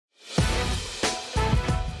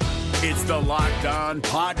It's the Locked On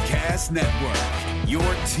Podcast Network, your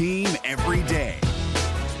team every day.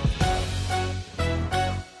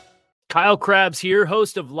 Kyle Krabs here,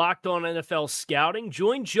 host of Locked On NFL Scouting.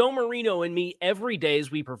 Join Joe Marino and me every day as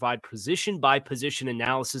we provide position-by-position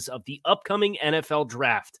analysis of the upcoming NFL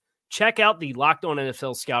Draft. Check out the Locked On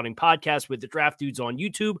NFL Scouting podcast with the Draft Dudes on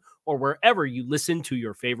YouTube or wherever you listen to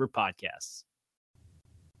your favorite podcasts.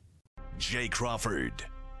 Jay Crawford,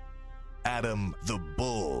 Adam the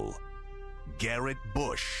Bull, Garrett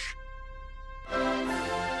Bush,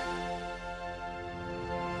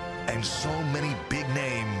 and so many big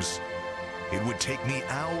names, it would take me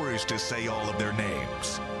hours to say all of their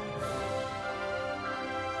names.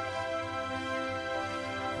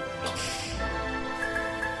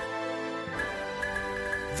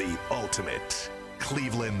 The ultimate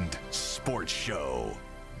Cleveland sports show.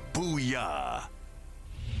 Booyah!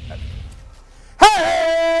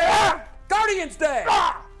 Hey! Guardians Day!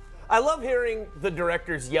 I love hearing the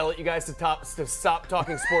directors yell at you guys to stop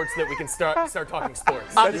talking sports so that we can start talking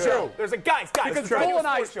sports. That's true. There's a guys. Because Bull and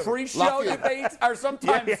I's pre-show debates are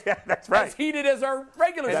sometimes that's right. as heated as our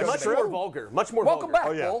regular show. Much more vulgar. Much more Welcome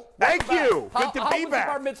vulgar. back, Bull. Thank you. How Good to was be the back.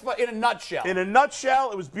 bar mitzvah in a nutshell? In a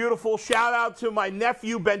nutshell, it was beautiful. Shout out to my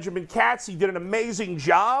nephew, Benjamin Katz. He did an amazing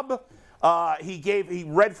job. He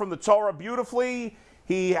read from the Torah beautifully.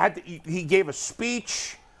 He gave a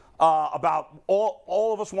speech about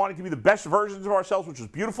all of us wanting to be the best versions of ourselves, which was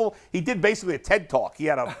beautiful. He did basically a TED Talk. He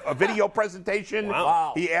had a video presentation.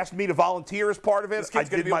 Wow. He asked me to volunteer as part of it. This kid's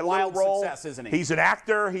I gonna did be my a wild little role. success, isn't he? He's an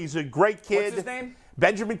actor. He's a great kid. What's his name?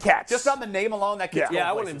 Benjamin Katz. Just on the name alone, that kid's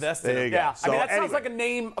Yeah, I going want to places. invest in There it. you go. Yeah, So I mean, that sounds anyway. like a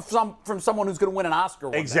name from someone who's going to win an Oscar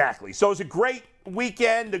one day. Exactly. So it was a great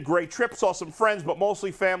weekend, a great trip, saw some friends, but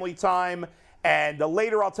mostly family time. And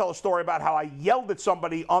later I'll tell a story about how I yelled at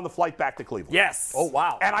somebody on the flight back to Cleveland. Yes. Oh,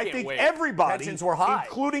 wow. And I Can't think wait. everybody, Tensions were high.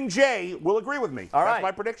 including Jay, will agree with me. All That's right.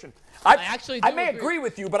 my prediction. I may agree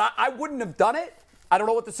with you, but I wouldn't have done it. I don't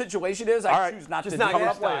know what the situation is. I All right. choose not Just to not do your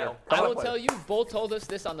it. style. I will tell you, Bull told us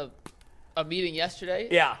this on a meeting yesterday.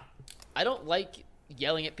 Yeah. I don't like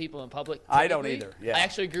yelling at people in public. I don't typically. either, yeah. I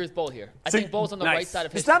actually agree with Bull here. I See, think Bull's on the nice. right side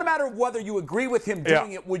of It's history. not a matter of whether you agree with him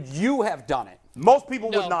doing Yeah. it. Would you have done it? Most people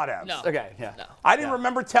No, would not have. no. Okay, yeah. No. I didn't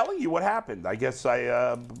remember telling you what happened. I guess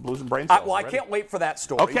I losing brain cells. Well, I already. can't wait for that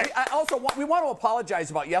story. Okay. We want to apologize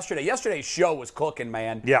about yesterday. Yesterday's show was cooking,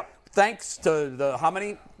 man. Yeah. Thanks to how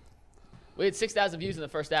many? We had 6,000 views in the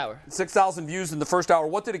first hour. 6,000 views in the first hour.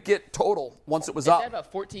 What did it get total once it was It's up? at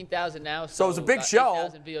about 14,000 now. So it was a big about show.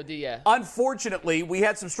 8,000 VOD, yeah. Unfortunately, we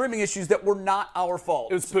had some streaming issues that were not our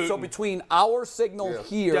fault. It was Putin. So between our signal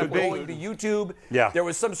here Definitely going to YouTube, Yeah. there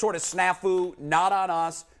was some sort of snafu, not on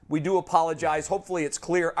us. We do apologize. Hopefully it's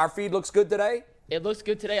clear. Our feed looks good today. It looks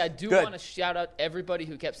good today. I do Good. want to shout out everybody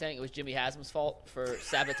who kept saying it was Jimmy Haslam's fault for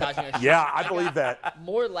sabotaging our show. Yeah, I believe that.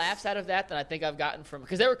 More laughs out of that than I think I've gotten from,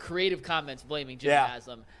 because there were creative comments blaming Jimmy Yeah.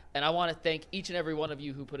 Haslam. And I want to thank each and every one of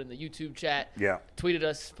you who put in the YouTube chat, Yeah. tweeted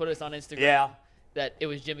us, put us on Instagram, Yeah. that it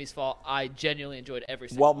was Jimmy's fault. I genuinely enjoyed every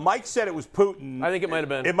single Well, one. Mike said it was Putin. I think it might have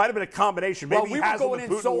been. It might have been a combination. Maybe Well, we were Haslam going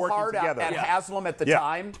and in Putin so working hard together. at Haslam at the Yeah.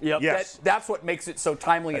 time. Yep. Yes. That's what makes it so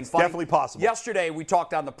timely and That's funny. definitely possible. Yesterday, we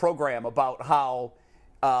talked on the program about how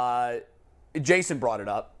Jason brought it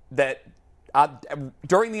up that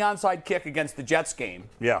during the onside kick against the Jets game.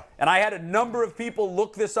 Yeah. And I had a number of people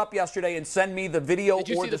look this up yesterday and send me the video Did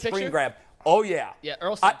you or see the the screen picture? grab. Oh yeah. Yeah,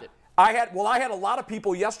 Earl sent it. I had a lot of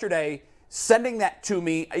people yesterday sending that to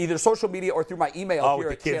me either social media or through my email. Oh, here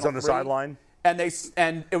with at the kids Channel on the 3. sideline? And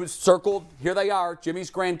it was circled. Here they are, Jimmy's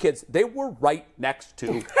grandkids. They were right next to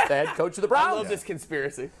the head coach of the Browns. I love this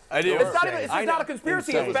conspiracy. I do. It's not a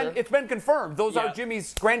conspiracy. It's been confirmed. Those are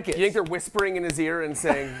Jimmy's grandkids. You think they're whispering in his ear and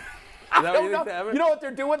saying, is that what you think they're having? You know what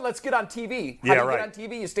they're doing? Let's get on TV. How Yeah, do you right. get on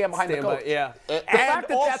TV? You stand behind Stand the by- coach. yeah. The fact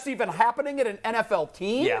that that's even happening at an NFL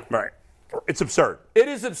team, Yeah. Right. It's absurd. it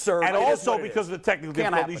is absurd. And It is also what it because is. of the technical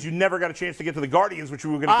Can't difficulties, happen. you never got a chance to get to the Guardians, which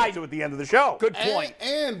we were going to get to at the end of the show. Good point.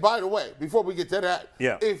 And by the way, before we get to that,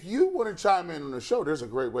 Yeah. if you want to chime in on the show, there's a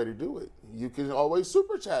great way to do it. You can always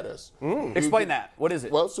super chat us. Explain that. What is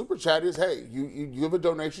it? Well, super chat is, hey, you give a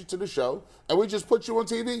donation to the show, and we just put you on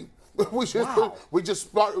TV. We just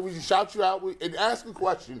shout you out and ask a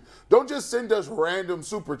question. Don't just send us random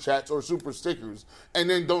super chats or super stickers and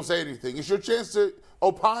then don't say anything. It's your chance to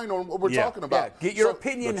opine on what we're talking about. Get your So-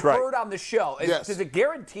 opinion That's right. heard on the show. Yes. Does it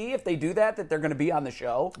guarantee if they do that they're going to be on the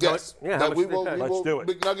show? Yes. Yeah, how that much we do they will. pay? We Let's will. do it.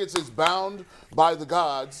 Big Nuggets is bound by the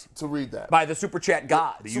gods to read that. By the Super Chat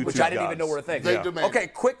gods, The which YouTube I didn't even gods. know were a thing. They demand Okay,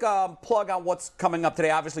 it. quick plug on what's coming up today.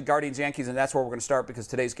 Obviously, Guardians, Yankees, and that's where we're going to start because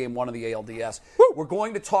today's game 1 of the ALDS. We're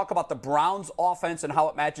going to talk about the Browns' offense and how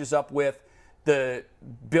it matches up with the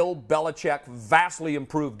Bill Belichick vastly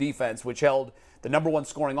improved defense, which held the number one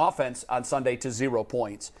scoring offense on Sunday to 0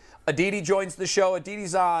 points. Aditi joins the show.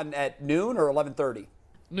 Aditi's on at noon or 11:30?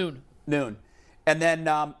 Noon. And then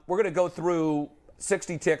we're going to go through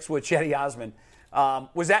 60 ticks with Chetty Osman.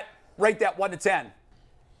 Was that rate that 1 to 10?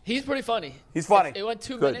 He's pretty funny. He's funny. It went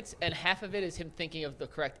 2 minutes, and half of it is him thinking of the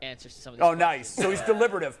correct answers to some of these Oh, questions. nice. So he's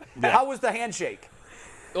deliberative. How was the handshake?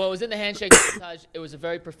 Well, it was in the handshake montage. It was a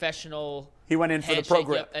very professional. He went in for the handshake, pro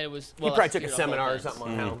grip. yep, and it was. He Well, probably took a executed on seminar or both ends.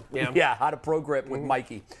 something on how. Yeah, how to pro grip with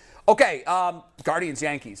Mikey. Okay, Guardians,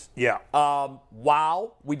 Yankees. Yeah.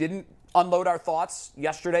 Wow, we didn't unload our thoughts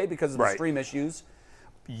yesterday because of the stream issues.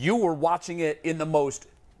 You were watching it in the most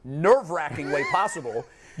nerve-wracking way possible.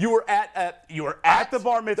 You were at the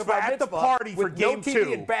bar mitzvah, at the party for with game no TV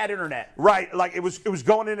 2. and bad internet. Right, like it was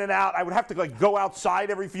going in and out. I would have to go outside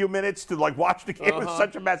every few minutes to watch the game. It was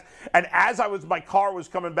such a mess. And as my car was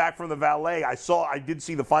coming back from the valet, I did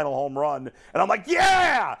see the final home run, and I'm like,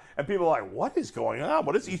 yeah! And people are like, what is going on?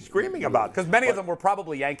 What is he screaming about? Because many of them were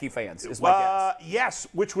probably Yankee fans, is my guess. Yes,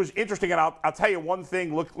 which was interesting. And I'll tell you one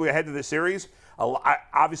thing. Look ahead to this series. I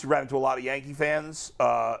obviously ran into a lot of Yankee fans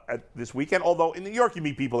at this weekend. Although in New York, you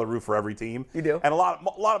meet people that root for every team. You do. And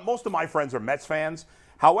most of my friends are Mets fans.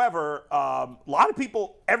 However, a lot of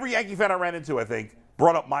people, every Yankee fan I ran into, I think,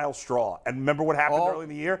 brought up Miles Straw. And remember what happened early in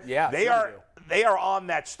the year? Yeah, they are on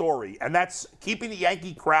that story, and that's keeping the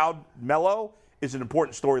Yankee crowd mellow is an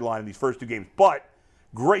important storyline in these first 2 games. But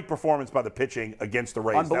great performance by the pitching against the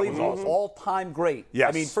Rays. Unbelievable. That was awesome. All-time great. Yes.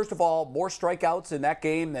 I mean, first of all, more strikeouts in that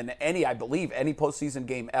game than any postseason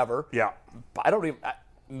game ever. Yeah.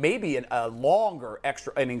 Maybe a longer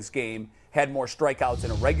extra innings game had more strikeouts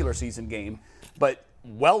in a regular season game, but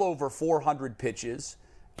well over 400 pitches.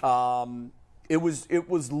 It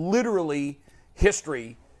was literally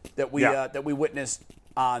history that we witnessed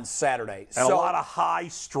on Saturday. And a lot of high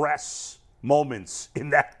stress moments in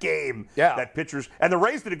that game. That pitchers and the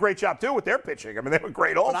Rays did a great job too with their pitching. I mean, they were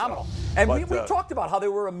great also. Phenomenal. And we talked about how they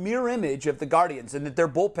were a mirror image of the Guardians and that their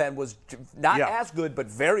bullpen was not as good but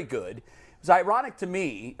very good. It was ironic to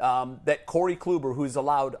me that Corey Kluber, who's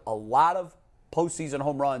allowed a lot of postseason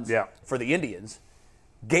home runs for the Indians,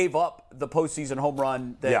 gave up the postseason home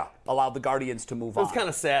run that allowed the Guardians to move on. It was kind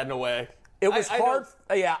of sad in a way. It was hard.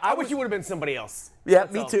 I wish you would have been somebody else. Yeah,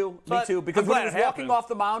 me too. Because when he was walking happened. off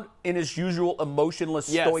the mound in his usual emotionless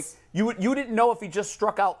stoic, you didn't know if he just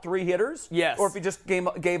struck out 3 hitters, or if he just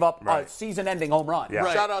gave up a season-ending home run.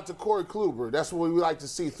 Yeah. Shout out to Corey Kluber. That's what we like to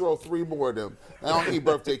see. Throw 3 more of them. I don't eat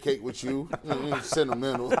birthday cake with you.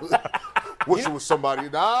 Sentimental. Wish it was somebody.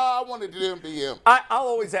 Nah, I wanted him to be him. I'll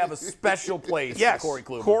always have a special place for Corey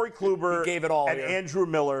Kluber. Corey Kluber he gave it all and here. Andrew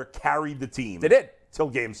Miller carried the team. They did. Till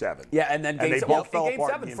Game 7. Yeah, and then they both fell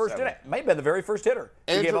apart in Game first 7. Inning. Might have been the very first hitter.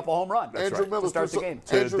 He gave up a home run. Andrew Miller to start the game.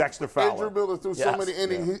 Dexter Fowler. Andrew Miller threw so many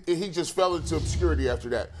innings, he just fell into obscurity after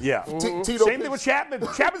that. Yeah. Same thing with Chapman.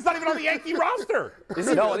 Chapman's not even on the Yankee roster.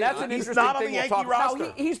 No, and that's an He's interesting not on thing the we'll Yankee talk about. roster.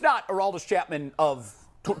 No, he's not Aroldis Chapman of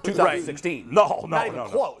 2016. No, not even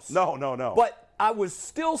close. No. But I was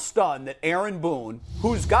still stunned that Aaron Boone,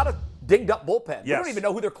 who's got a dinged-up bullpen, we don't even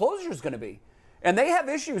know who their closer is going to be. And they have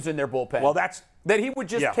issues in their bullpen. Well, that he would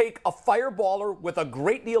just take a fireballer with a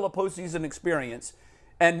great deal of postseason experience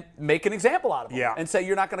and make an example out of him and say,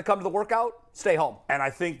 you're not going to come to the workout, stay home. And I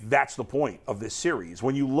think that's the point of this series.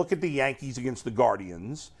 When you look at the Yankees against the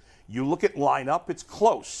Guardians, you look at lineup, it's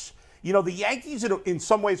close. You know, the Yankees in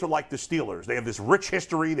some ways are like the Steelers. They have this rich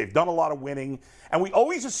history. They've done a lot of winning. And we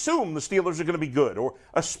always assume the Steelers are going to be good. Or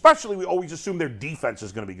especially we always assume their defense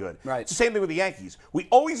is going to be good. Right. It's the same thing with the Yankees. We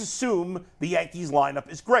always assume the Yankees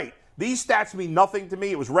lineup is great. These stats mean nothing to me.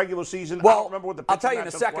 It was regular season. Well, I don't remember what the I'll tell you in a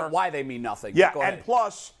matchups second were. why they mean nothing. Yeah, Go ahead. and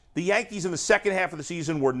plus, the Yankees in the second half of the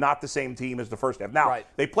season were not the same team as the first half. Now,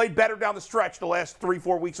 they played better down the stretch the last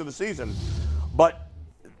 3-4 weeks of the season, but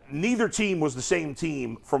neither team was the same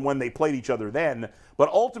team from when they played each other then. But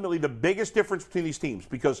ultimately, the biggest difference between these teams,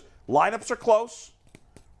 because lineups are close,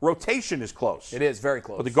 rotation is close. It is very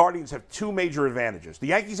close. But the Guardians have 2 major advantages. The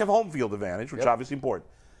Yankees have home field advantage, which is obviously important.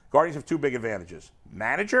 Guardians have 2 big advantages.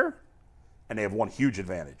 Manager, and they have 1 huge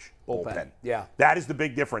advantage. Bullpen. Yeah. That is the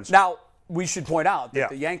big difference. Now, we should point out that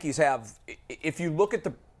the Yankees have, if you look at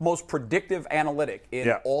the most predictive analytic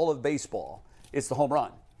in all of baseball, it's the home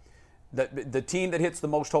run. The team that hits the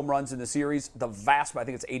most home runs in the series, the vast, I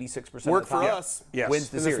think it's 86% of the time, worked for us. wins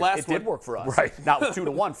the series. It did work for us. Right. Now it's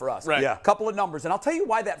 2-1 for us. Right. Yeah. Couple of numbers, and I'll tell you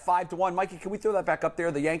why that 5-1. Mikey, can we throw that back up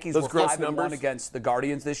there? The Yankees were 5-1 against the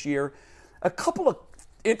Guardians this year. A couple of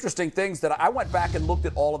interesting things that I went back and looked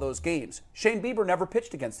at all of those games. Shane Bieber never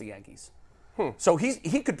pitched against the Yankees. So he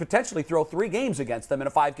could potentially throw 3 games against them in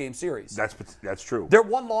a 5-game series. That's true. Their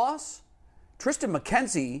one loss, Tristan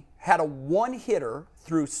McKenzie had a 1-hitter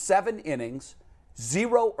through 7 innings,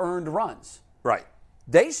 0 earned runs. Right.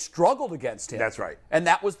 They struggled against him. That's right. And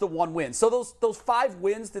that was the 1 win. So those 5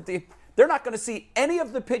 wins that they're not going to see any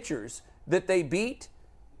of the pitchers that they beat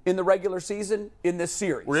in the regular season in this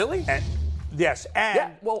series. Really? Yes. And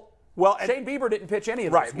Yeah. Well, Shane Bieber didn't pitch any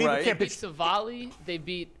of those. Right. Bieber They can't beat pitch. Savali. They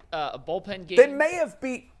beat a bullpen game. They may have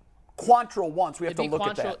beat Quantrill once. We have They to beat look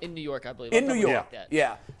at Quantrill that. in New York, I believe. In I'll New double York, check that.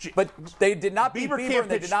 yeah. But they did not beat Bieber Bieber, can't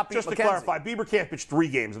and they pitch. did not beat Just to McKenzie. clarify, Bieber can't pitch 3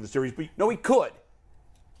 games in the series. But No, he could.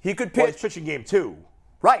 He could well, pitch. he's pitching game 2.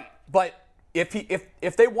 Right, but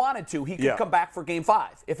if they wanted to, he could Yeah. come back for Game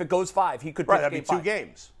 5. If it goes 5, he could pitch Right. That'd be Game 2 5.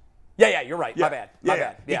 games. Yeah, you're right. Yeah. My bad. My Yeah.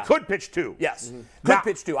 bad. Yeah. He could pitch 2. Yes. Could Now,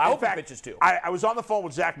 pitch 2. I in hope fact, he pitches 2. I was on the phone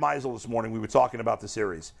with Zach Meisel this morning. We were talking about the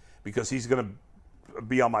series because he's going to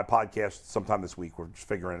be on my podcast sometime this week. We're just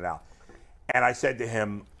figuring it out. And I said to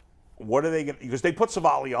him, what are they going to – because they put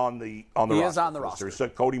Savali on the roster. He is on the for this roster. series, so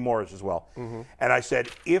Cody Morris as well. And I said,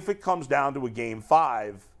 if it comes down to a Game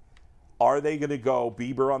 5, are they going to go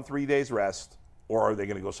Bieber on 3 days rest or are they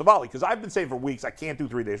going to go Savali? Because I've been saying for weeks I can't do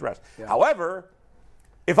 3 days rest. However,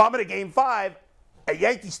 if I'm in a Game 5 at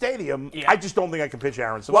Yankee Stadium, I just don't think I can pitch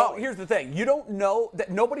Aaron Savali. Well, here's the thing. You don't know –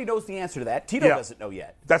 that nobody knows the answer to that. Tito Yeah. doesn't know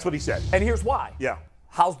yet. That's what he said. And here's why. Yeah.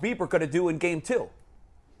 How's Bieber going to do in Game 2?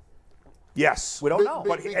 Yes. We don't know.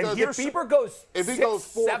 But Because and here's If Bieber goes If he 6, goes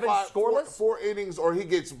 7 scoreless, four innings, or he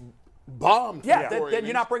gets bombed, yeah, for 4 then innings,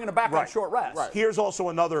 you're not bringing him back on Right. short rest. Right. Here's also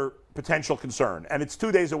another potential concern, and it's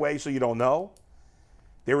 2 days away, so you don't know.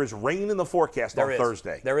 There is rain in the forecast on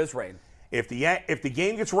Thursday. There is rain. If the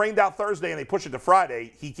game gets rained out Thursday and they push it to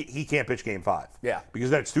Friday, he can't pitch Game 5. Yeah. Because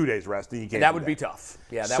then it's 2 days rest, and you can't. That do would be tough.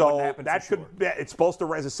 Yeah, that so wouldn't happen that for could sure. it's supposed to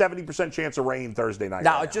raise a 70% chance of rain Thursday night.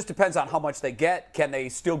 Now, right it just depends on how much they get. Can they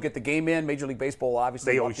still get the game in? Major League Baseball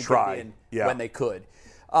obviously They want always to try. get it in Yeah. when they could.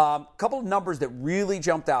 A couple of numbers that really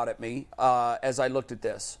jumped out at me as I looked at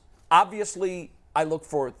this. Obviously, I look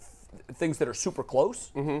for things that are super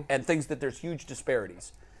close and things that there's huge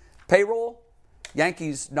disparities. Payroll,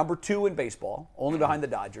 Yankees number 2 in baseball, only behind the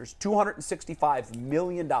Dodgers, $265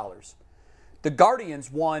 million. The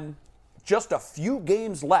Guardians won just a few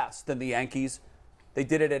games less than the Yankees. They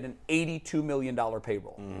did it at an $82 million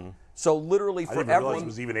payroll. So literally I for didn't realize every it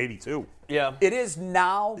was even 82. Yeah. it is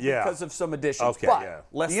now Yeah. because of some additions. Okay, but yeah.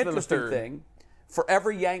 Less the than a interesting third. thing, for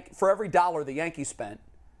every dollar the Yankees spent,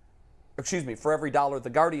 for every dollar the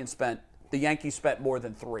Guardians spent, the Yankees spent more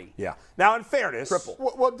than 3. Yeah. Now, in fairness,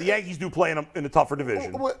 Triple. the Yankees do play in a tougher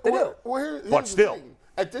division. They do. Here's But the still. thing.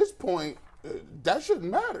 At this point, that shouldn't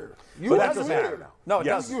matter. But that doesn't matter now. No, it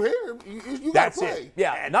Yes. doesn't. You hear him, you got to That's play. it.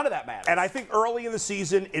 Yeah, none of that matters. And I think early in the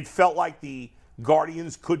season, it felt like the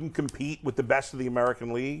Guardians couldn't compete with the best of the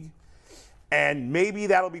American League. And maybe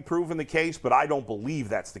that'll be proven the case, but I don't believe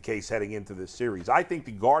that's the case heading into this series. I think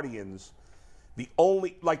the Guardians, the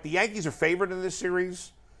Yankees are favored in this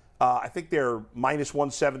series. I think they're minus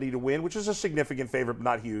 170 to win, which is a significant favorite, but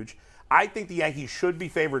not huge. I think the Yankees should be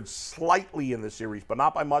favored slightly in this series, but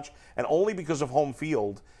not by much, and only because of home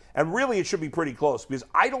field. And really, it should be pretty close because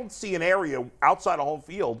I don't see an area outside of home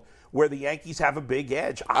field where the Yankees have a big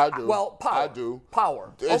edge. I do. Well, power. I do.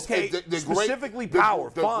 Power. Okay, specifically power,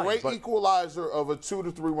 The fine, great but- equalizer of a 2 to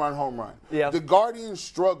 3 run home run. Yeah. The Guardians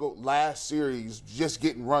struggled last series just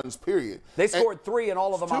getting runs, period. They scored 3 and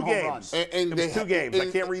all of them on 2 home games. runs. And It was 2 games. I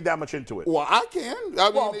can't read that much into it. Well, I can. I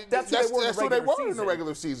mean, Well, that's what they were in the what they regular were in the season.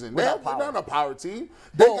 regular season. Without They're power. not a power team.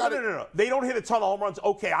 They No, got no. They don't hit a ton of home runs.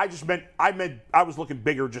 Okay, I meant I was looking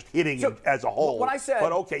bigger, just hitting So, as a whole. when I said-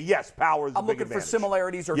 but okay, yes, power is I'm the big looking for advantage.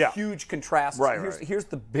 similarities or Yeah. huge contrasts. Right, Here's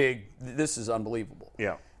the big. This is unbelievable.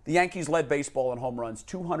 Yeah. The Yankees led baseball in home runs,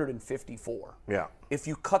 254. Yeah. If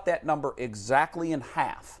you cut that number exactly in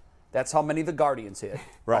half, that's how many the Guardians hit.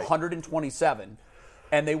 Right. 127,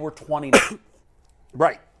 and they were 29th.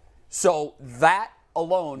 Right. So that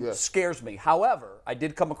alone Yes. scares me. However, I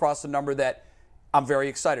did come across a number that I'm very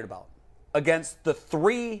excited about. Against the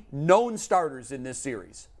 3 known starters in this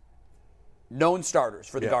series, known starters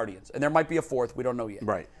for the Yeah. Guardians, and there might be a 4th, we don't know yet.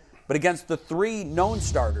 Right. But against the 3 known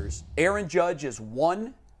starters, Aaron Judge is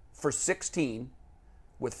 1 for 16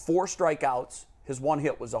 with 4 strikeouts. His 1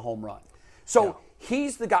 hit was a home run. So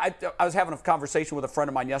he's the guy. I was having a conversation with a friend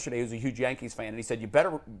of mine yesterday who's a huge Yankees fan, and he said, you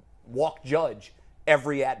better walk Judge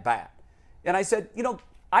every at-bat. And I said,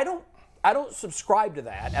 I don't subscribe to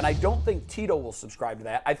that, and I don't think Tito will subscribe to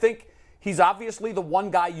that. I think he's obviously the one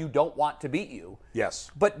guy you don't want to beat you.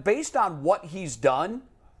 Yes. But based on what he's done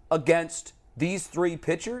against these 3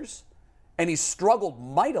 pitchers, and he's struggled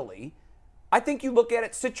mightily, I think you look at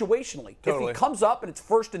it situationally. Totally. If he comes up and it's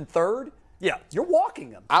 1st and 3rd, you're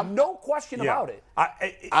walking him. No question about it.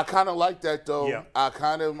 I kind of like that, though. Yeah.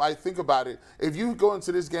 I think about it. If you go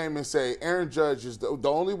into this game and say Aaron Judge is the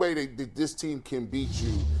only way that this team can beat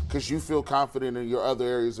you because you feel confident in your other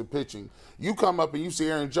areas of pitching, you come up and you see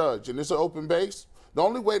Aaron Judge and it's an open base, the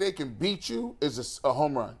only way they can beat you is a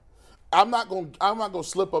home run. I'm not going to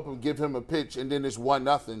slip up and give him a pitch and then it's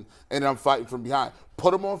 1-0 and I'm fighting from behind.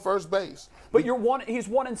 Put him on first base. But he's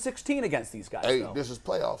 1-16 against these guys. Hey, though. this is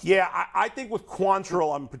playoffs. Yeah, I think with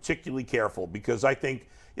Quantrill, I'm particularly careful because I think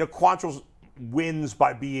Quantrill wins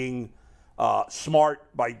by being smart,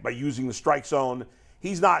 by using the strike zone.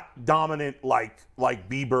 He's not dominant like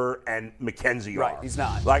Bieber and McKenzie are. Right, he's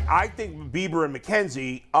not. Like, I think Bieber and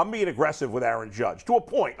McKenzie, I'm being aggressive with Aaron Judge to a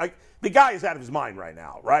point. Like, the guy is out of his mind right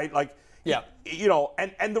now, right? Like,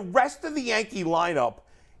 and the rest of the Yankee lineup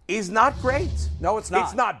is not great. No, it's not.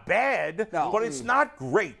 It's not bad, but it's not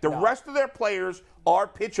great. The No. rest of their players are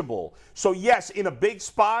pitchable. So, yes, in a big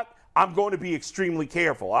spot, I'm going to be extremely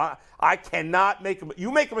careful. I cannot make –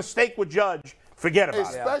 you make a mistake with Judge, forget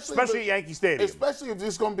about it. Especially at Yankee Stadium. Especially if this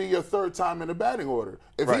is going to be your third time in the batting order.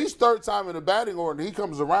 If Right. he's third time in the batting order and he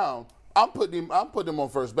comes around, I'm putting him on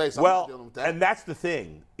first base. I'm not dealing with that. And that's the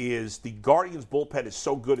thing, is the Guardians' bullpen is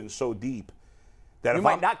so good and so deep that You if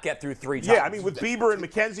might not get through 3 times. Yeah, I mean, with Bieber and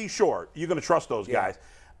McKenzie, sure, you're going to trust those guys.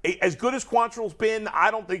 As good as Quantrill's been,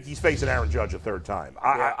 I don't think he's facing Aaron Judge a third time.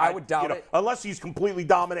 I would doubt it. Unless he's completely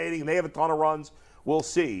dominating and they have a ton of runs, we'll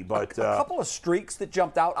see. But a couple of streaks that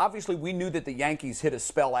jumped out. Obviously, we knew that the Yankees hit a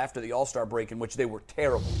spell after the All-Star break in which they were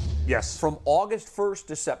terrible. Yes. From August 1st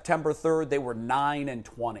to September 3rd, they were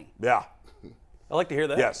 9-20. Yeah. I like to hear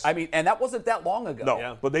that. Yes. I mean, and that wasn't that long ago.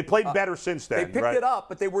 No, but they played better since then. They picked right? it up,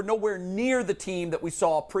 but they were nowhere near the team that we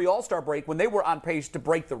saw pre-All-Star break when they were on pace to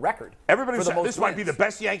break the record. Everybody said this might be the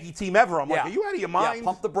best Yankee team ever. I'm like, are you out of your mind? Yeah,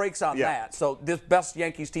 pump the brakes on that. So this best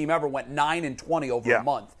Yankees team ever went 9-20 over a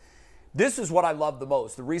month. This is what I love the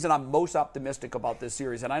most. The reason I'm most optimistic about this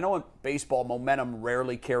series, and I know in baseball momentum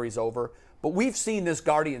rarely carries over, but we've seen this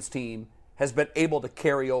Guardians team has been able to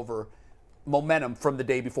carry over momentum from the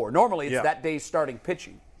day before. Normally, it's that day's starting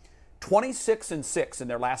pitching. 26-6 in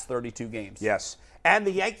their last 32 games. Yes. And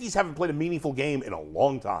the Yankees haven't played a meaningful game in a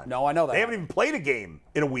long time. No, I know that. They haven't even played a game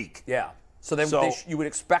in a week. Yeah. So you would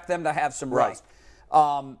expect them to have some Right.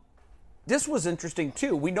 rust. This was interesting,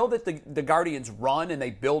 too. We know that the Guardians run and they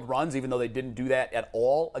build runs, even though they didn't do that at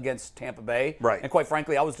all against Tampa Bay. Right. And quite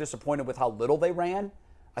frankly, I was disappointed with how little they ran.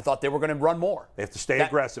 I thought they were going to run more. They have to stay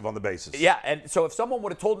aggressive on the bases. Yeah, and so if someone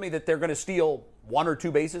would have told me that they're going to steal 1 or 2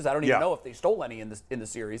 bases, I don't even know if they stole any in the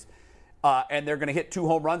series, and they're going to hit 2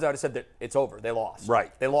 home runs, I would have said that it's over. They lost.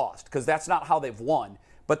 Right. They lost because that's not how they've won.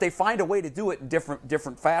 But they find a way to do it in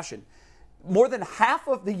different fashion. More than half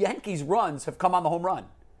of the Yankees' runs have come on the home run.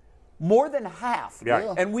 More than half.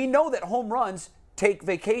 Yeah. And we know that home runs take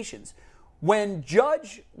vacations. When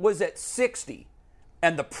Judge was at 60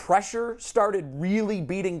 and the pressure started really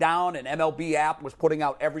beating down and MLB app was putting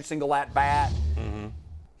out every single at-bat,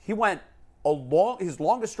 he went his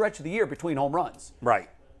longest stretch of the year between home runs. Right.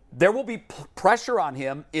 There will be pressure on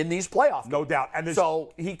him in these playoff games. No doubt. And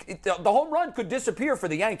so the home run could disappear for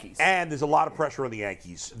the Yankees. And there's a lot of pressure on the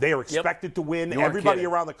Yankees. They are expected to win. Everybody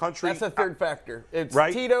around the country. That's the third factor. It's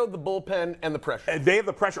right? Tito, the bullpen, and the pressure. And they have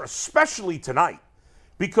the pressure, especially tonight,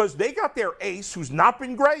 because they got their ace who's not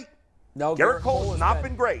been great. No, Garrett Cole's not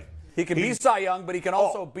been great. He can be Cy Young, but he can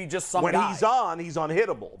also be just some when guy. he's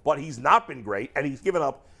unhittable. But he's not been great, and he's given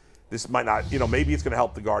up. This might not, maybe it's going to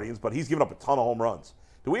help the Guardians, but he's given up a ton of home runs.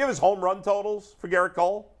 Do we have his home run totals for Garrett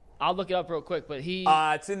Cole? I'll look it up real quick, but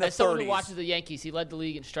it's in the as someone 30s. who watches the Yankees, he led the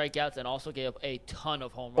league in strikeouts and also gave up a ton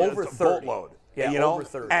of home runs. Over It's a 30. boatload. Yeah, over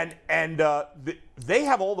 30. And they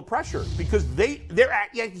have all the pressure because they're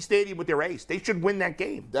at Yankee Stadium with their ace. They should win that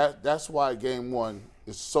game. That's why Game 1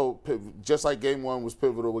 is so pivotal. Just like Game 1 was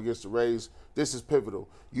pivotal against the Rays, this is pivotal.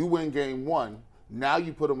 You win Game 1, now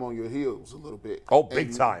you put them on your heels a little bit. Oh,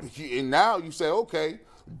 big time. And now you say, okay,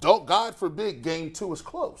 God forbid Game 2 is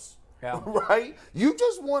close. Yeah. Right? You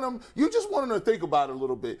just want them. You just want them to think about it a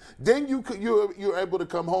little bit. Then you're able to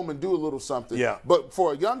come home and do a little something. Yeah. But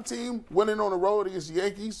for a young team winning on the road against the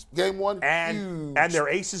Yankees, Game 1, And huge. their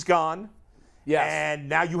ace is gone. Yes. And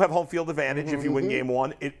now you have home field advantage if you win Game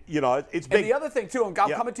 1. It's big. And the other thing too, and I'll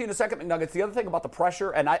come to you in a second, McNuggets. The other thing about the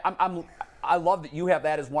pressure, and I love that you have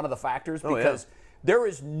that as one of the factors because there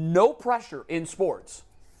is no pressure in sports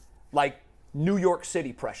like New York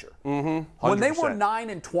City pressure. When they were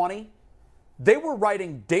 9-20, they were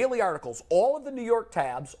writing daily articles. All of the New York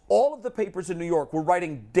tabs, all of the papers in New York were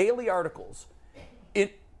writing daily articles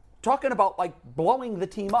talking about like blowing the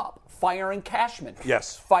team up, firing Cashman,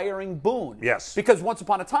 Yes. firing Boone, Yes. because once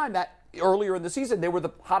upon a time that earlier in the season they were the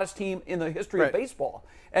hottest team in the history of baseball,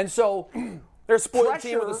 and so They're a spoiled pressure,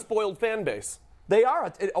 team with a spoiled fan base. They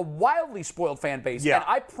are a wildly spoiled fan base, Yeah. and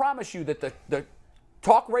I promise you that the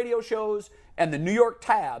talk radio shows and the New York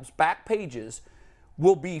Tabs back pages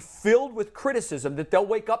will be filled with criticism that they'll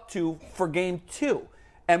wake up to for Game 2.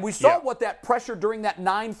 And we saw what that pressure during that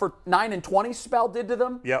 9-20 spell did to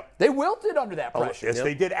them. Yep. They wilted under that pressure. Yes,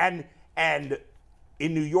 they did. And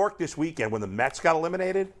in New York this weekend, when the Mets got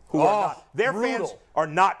eliminated, their brutal. fans are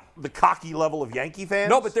not the cocky level of Yankee fans.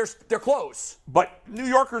 No, but they're close. But New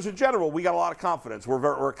Yorkers in general, we got a lot of confidence.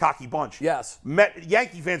 We're a cocky bunch. Yes.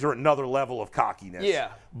 Yankee fans are another level of cockiness. Yeah.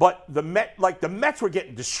 But the Mets were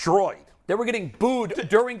getting destroyed. They were getting booed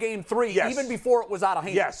during Game 3, Yes. even before it was out of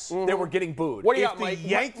hand. Yes. They were getting booed. What do you If got, the Mike?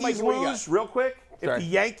 Yankees Mike, what do you lose, got? real quick, Sorry. if the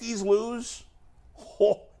Yankees lose,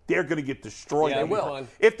 they're going to get destroyed. Yeah, they it'll be will. fun.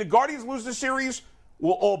 If the Guardians lose the series,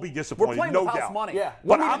 we'll all be disappointed. We're playing no with house doubt. money. Yeah.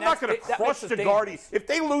 But We'll I'm be not the going next- to that crush makes us the dangerous. Guardians. If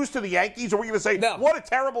they lose to the Yankees, are we going to say, No. what a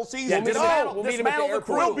terrible season? Dismantle We'll meet 'em at the the airport.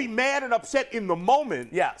 crew. We'll be mad and upset in the moment.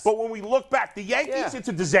 Yes. But when we look back, the Yankees, Yeah. it's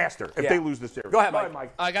a disaster if Yeah. they lose the series. Go ahead,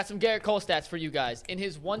 Mike. I got some Garrett Cole stats for you guys. In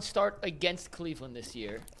his one start against Cleveland this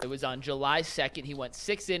year, it was on July 2nd. He went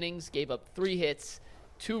 6 innings, gave up 3 hits,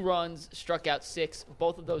 2 runs, struck out 6.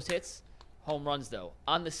 Both of those hits, home runs, though.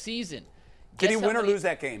 On the season, Did he guess how win or many- lose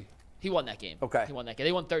that game? He won that game. Okay. He won that game.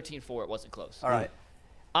 They won 13-4. It wasn't close. All right.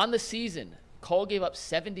 On the season, Cole gave up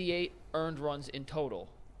 78 earned runs in total,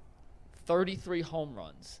 33 home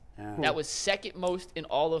runs. That was second most in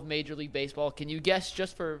all of Major League Baseball. Can you guess,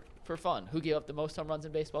 just for fun, who gave up the most home runs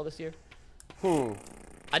in baseball this year?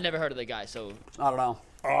 I never heard of the guy, so I don't know.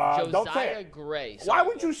 Don't say Josiah it. Gray. Why Sorry.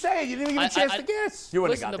 would you say it? You didn't even get a chance to guess. You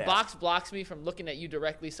wouldn't Listen, have the got that. box blocks me from looking at you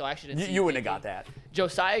directly, so I shouldn't see You wouldn't have thinking. got that.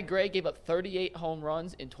 Josiah Gray gave up 38 home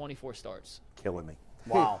runs in 24 starts. Killing me.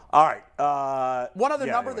 Wow. All right. One other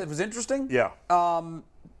yeah, number anyway. that was interesting. Yeah.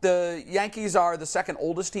 The Yankees are the second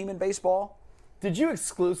oldest team in baseball. Did you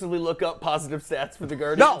exclusively look up positive stats for the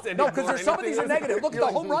Guardians? No, because there's some of these are negative. Look at the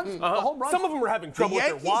home runs. The home runs. Some of them were having trouble with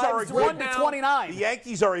Yankees their are wives. a right one to now. 29. The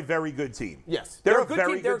Yankees are a very good team. Yes. They're They're a a good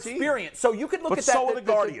very team. They're good team. experienced. So you could look But at that. so are the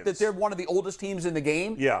Guardians. That they're one of the oldest teams in the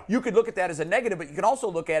game. Yeah. You could look at that as a negative, but you can also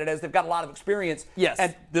look at it as they've got a lot of experience. Yes.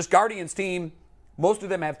 And this Guardians team, most of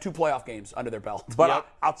them have 2 playoff games under their belt. But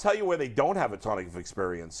I'll tell you where they don't have a ton of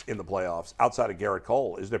experience in the playoffs, outside of Garrett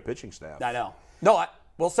Cole, is their pitching staff. I know. No,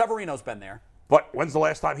 well, Severino's been there. But when's the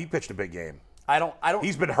last time he pitched a big game? I don't.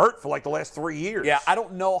 He's been hurt for like the last 3 years. Yeah, I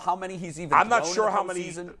don't know how many he's even. I'm not thrown sure in the how many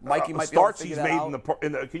postseason. Mikey might be able to starts figure he's that made out.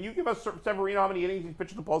 in the. Can you give us Severino how many innings he's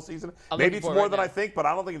pitched in the postseason? I'm Maybe looking it's for it more right than now. I think, but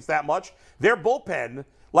I don't think it's that much. Their bullpen,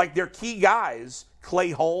 like their key guys,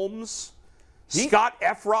 Clay Holmes, Scott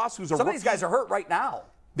Efros, who's a Some of rookie. these guys are hurt right now.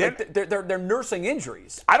 They're nursing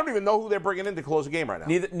injuries. I don't even know who they're bringing in to close the game right now.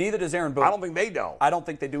 Neither does Aaron Boone. I don't think they know. I don't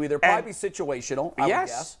think they do either. Probably situational. I would Yes.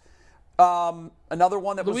 guess. Another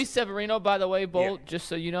one that Luis Severino, by the way, Bolt, Yeah. just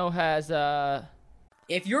so you know, has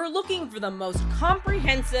If you're looking for the most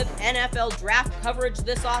comprehensive NFL draft coverage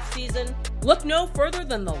this offseason, look no further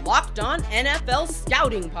than the Locked On NFL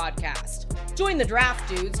Scouting Podcast. Join the draft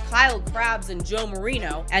dudes, Kyle Krabs and Joe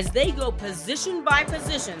Marino, as they go position by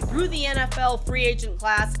position through the NFL free agent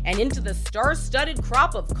class and into the star-studded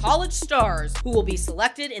crop of college stars who will be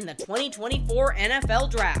selected in the 2024 NFL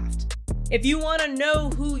Draft. If you want to know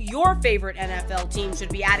who your favorite NFL team should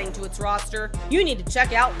be adding to its roster, you need to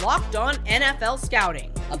check out Locked On NFL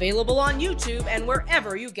Scouting, available on YouTube and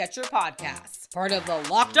wherever you get your podcasts. Part of the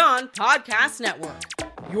Locked On Podcast Network.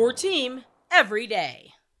 Your team every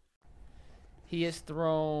day. he's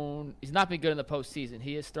not been good in the postseason.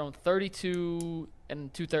 He has thrown 32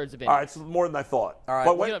 and 2/3 of innings. All right, it's more than I thought. All right.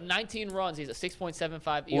 But He when, gave up 19 runs. He's a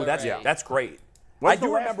 6.75 ERA. Ooh, that's great. When's I the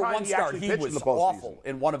do last remember time one he start. actually He pitched in was the postseason? awful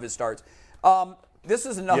in one of his starts. This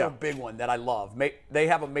is another Yeah. big one that I love. They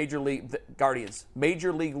have a major league Guardians,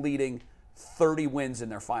 major league leading 30 wins in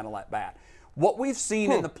their final at bat. What we've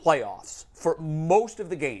seen in the playoffs for most of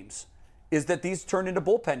the games is that these turn into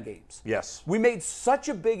bullpen games. Yes. We made such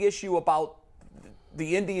a big issue about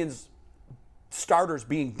the Indians' starters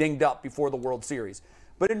being dinged up before the World Series.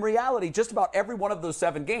 But in reality, just about every one of those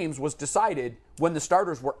 7 games was decided when the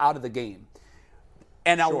starters were out of the game.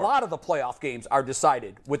 And a lot of the playoff games are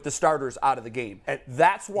decided with the starters out of the game. And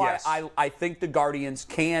that's why Yes. I think the Guardians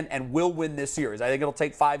can and will win this series. I think it'll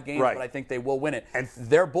take 5 games, Right. but I think they will win it. And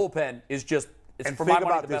their bullpen is just, it's and for think my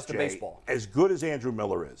money, about the this, best of Jay. baseball. As good as Andrew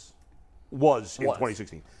Miller was in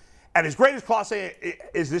 2016, and as great as Clase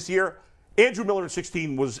is this year, Andrew Miller in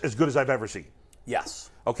 16 was as good as I've ever seen. Yes.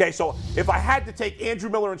 Okay, so if I had to take Andrew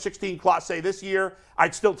Miller in 16, Clase this year,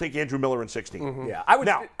 I'd still take Andrew Miller in 16. Yeah, I would.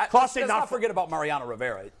 Now, Let's not forget about Mariano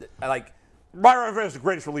Rivera. Mariano Rivera is the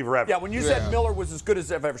greatest reliever ever. Yeah, when you said Miller was as good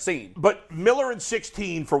as I've ever seen. But Miller in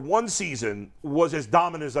 16 for one season was as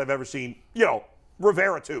dominant as I've ever seen.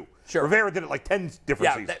 Rivera too. Sure. Rivera did it like 10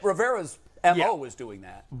 different seasons. Rivera's MO was doing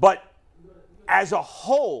that. But as a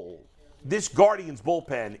whole, this Guardians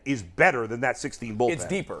bullpen is better than that 16 bullpen. It's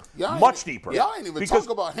deeper. Much deeper. Y'all ain't even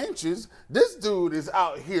talk about Henches. This dude is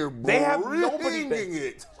out here they have nobody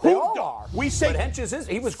it. They all are. We say but Henches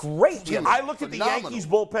he was great. I look at the Yankees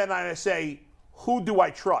bullpen and I say, who do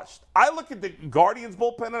I trust? I look at the Guardians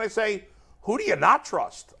bullpen and I say, who do you not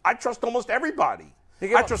trust? I trust almost everybody.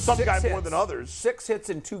 I trust some guys more than others. 6 hits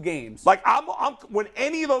in 2 games. Like I'm when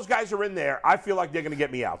any of those guys are in there, I feel like they're going to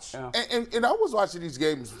get me outs. Yeah. And I was watching these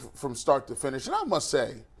games from start to finish, and I must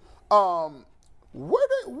say, when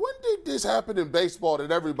did this happen in baseball that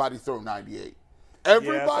everybody threw 98?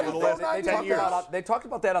 Everybody threw 98. They talked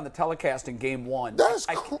about that on the telecast in Game 1.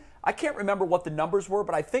 I can't remember what the numbers were,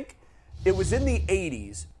 but I think it was in the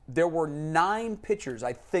 80s. There were 9 pitchers,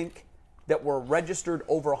 I think, that were registered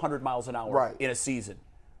over 100 miles an hour in a season.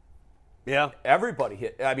 Yeah. Everybody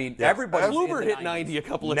hit. I mean, everybody. Kluber hit 90 a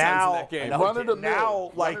couple of times in that game.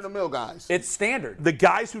 Run-of-the-mill guys. It's standard. The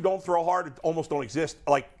guys who don't throw hard almost don't exist.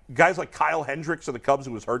 Like guys like Kyle Hendricks of the Cubs,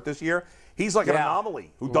 who was hurt this year, he's like an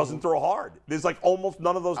anomaly who doesn't throw hard. There's like almost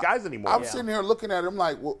none of those guys anymore. I'm sitting here looking at him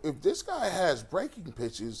like, well, if this guy has breaking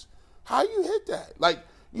pitches, how you hit that? Like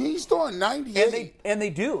he's throwing 98. And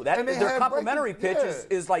they do. Their complementary pitch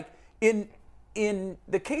is like in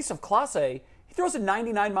the case of Clase, he throws a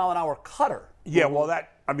 99-mile-an-hour cutter. Yeah, well,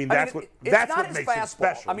 that's what makes him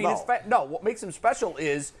special. I mean, what makes him special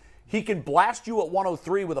is he can blast you at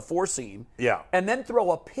 103 with a 4-seam. Yeah. And then throw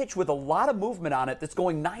a pitch with a lot of movement on it that's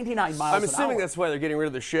going 99 miles an hour. I'm assuming that's why they're getting rid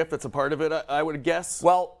of the shift. That's a part of it, I would guess.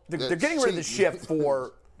 Well, they're getting rid of the shift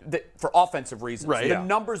for offensive reasons. Right. The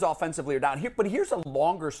numbers offensively are down here, but here's a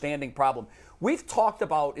longer-standing problem. We've talked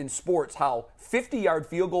about in sports how 50-yard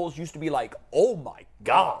field goals used to be like, oh my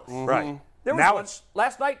God. Mm-hmm. Right. There was one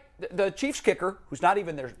last night. The Chiefs kicker, who's not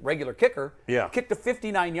even their regular kicker, kicked a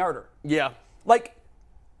 59-yarder. Yeah. Like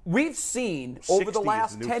we've seen over the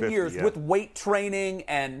last 10 years with weight training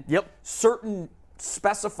and certain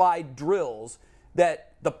specified drills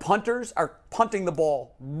that the punters are punting the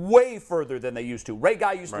ball way further than they used to. Ray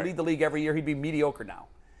Guy used to lead the league every year. He'd be mediocre now.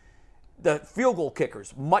 The field goal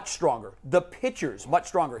kickers, much stronger. The pitchers, much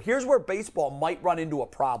stronger. Here's where baseball might run into a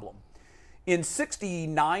problem. In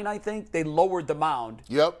 69, I think, they lowered the mound.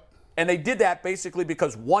 Yep. And they did that basically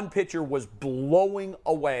because one pitcher was blowing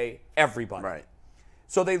away everybody. Right.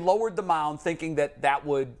 So they lowered the mound thinking that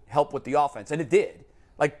would help with the offense. And it did.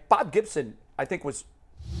 Like Bob Gibson, I think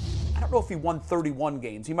I don't know if he won 31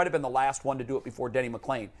 games. He might have been the last one to do it before Denny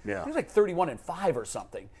McClain. Yeah. He was like 31-5 or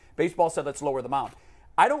something. Baseball said, let's lower the mound.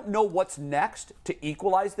 I don't know what's next to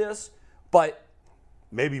equalize this, but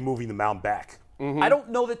maybe moving the mound back. I don't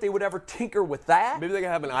know that they would ever tinker with that. Maybe they can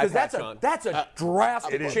have an eye patch on. That's a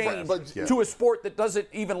drastic change to a sport that doesn't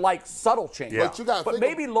even like subtle change. Yeah. But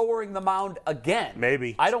maybe lowering the mound again.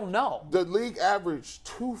 Maybe. I don't know. The league average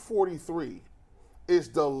 243 is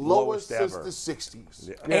the lowest since the 60s.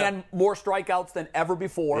 Yeah. And more strikeouts than ever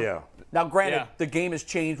before. Yeah. Now, granted, the game has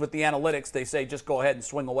changed with the analytics. They say just go ahead and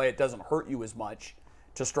swing away. It doesn't hurt you as much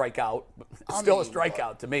to strike out. It's still a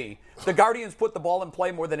strikeout to me. The Guardians put the ball in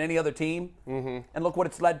play more than any other team, and look what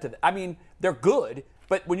it's led to. I mean, they're good,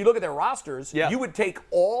 but when you look at their rosters, you would take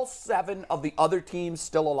all 7 of the other teams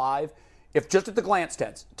still alive. If just at the glance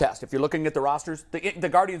test, if you're looking at the rosters, the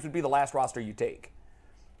Guardians would be the last roster you take.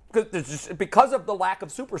 Because of the lack of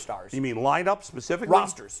superstars. You mean lineup specifically?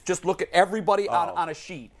 Rosters. Just look at everybody on a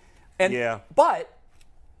sheet. But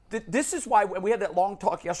this is why we had that long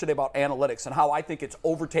talk yesterday about analytics and how I think it's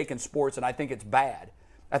overtaken sports and I think it's bad.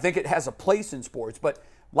 I think it has a place in sports. But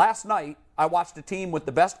last night, I watched a team with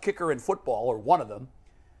the best kicker in football, or one of them,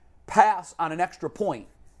 pass on an extra point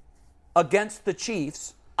against the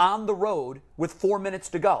Chiefs on the road with 4 minutes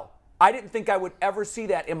to go. I didn't think I would ever see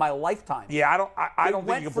that in my lifetime. Yeah, I don't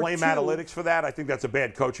think you can blame analytics for that. I think that's a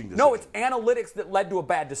bad coaching decision. No, it's analytics that led to a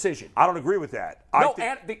bad decision. I don't agree with that.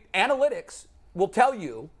 The analytics will tell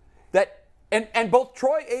you that, and both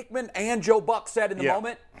Troy Aikman and Joe Buck said in the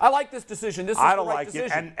moment, I like this decision. This is I don't the right like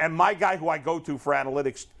decision. it. And my guy who I go to for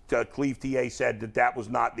analytics, Cleve TA, said that was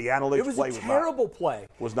not the analytics. It was a terrible play.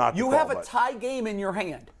 Was not. You have a tie game in your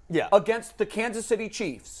hand against the Kansas City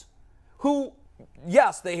Chiefs, who,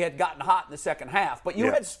 yes, they had gotten hot in the second half, but you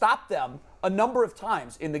had stopped them a number of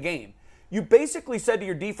times in the game. You basically said to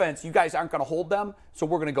your defense, you guys aren't going to hold them, so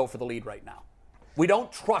we're going to go for the lead right now. We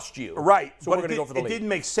don't trust you. Right. So but we're going to go for the lead. It didn't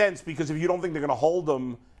make sense because if you don't think they're going to hold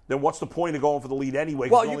them, then what's the point of going for the lead anyway?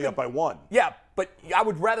 Well, you're only up by 1. Yeah, but I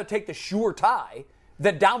would rather take the sure tie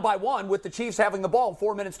than down by 1 with the Chiefs having the ball and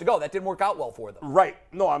 4 minutes to go. That didn't work out well for them. Right.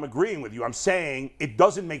 No, I'm agreeing with you. I'm saying it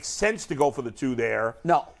doesn't make sense to go for the 2 there.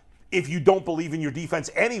 No. If you don't believe in your defense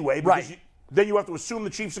anyway, because Right. then you have to assume the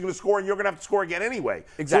Chiefs are going to score and you're going to have to score again anyway.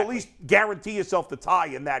 Exactly. So at least guarantee yourself the tie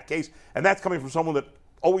in that case. And that's coming from someone that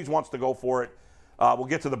always wants to go for it. We'll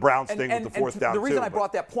get to the Browns thing with the fourth down, the reason too, I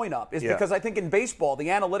brought that point up is Yeah. because I think in baseball, the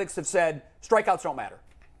analytics have said strikeouts don't matter.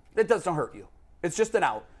 It doesn't hurt you. It's just an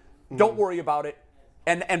out. Don't worry about it.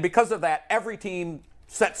 And because of that, every team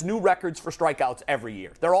sets new records for strikeouts every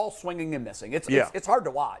year. They're all swinging and missing. It's hard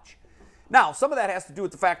to watch. Now, some of that has to do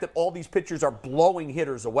with the fact that all these pitchers are blowing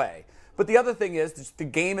hitters away. But the other thing is the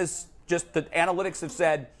game is just the analytics have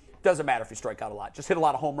said doesn't matter if you strike out a lot. Just hit a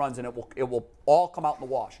lot of home runs and it will all come out in the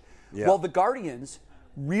wash. Yeah. Well, the Guardians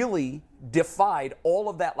really defied all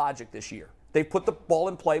of that logic this year. They put the ball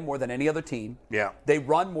in play more than any other team. Yeah. They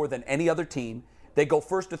run more than any other team. They go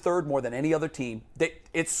first to third more than any other team.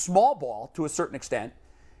 It's small ball to a certain extent.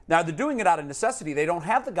 Now, they're doing it out of necessity. They don't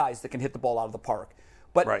have the guys that can hit the ball out of the park.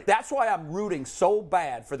 But that's why I'm rooting so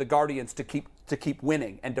bad for the Guardians to keep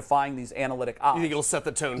winning and defying these analytic odds. You think it'll set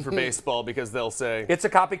the tone for baseball because they'll say it's a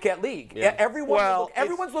copycat league. Yeah.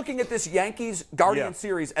 Everyone's looking at this Yankees-Guardians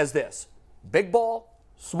series as this: big ball,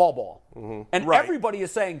 small ball, and everybody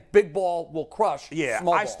is saying big ball will crush. Small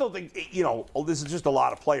ball. I still think this is just a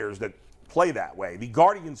lot of players that play that way. The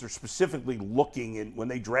Guardians are specifically looking when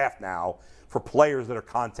they draft now for players that are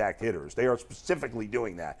contact hitters. They are specifically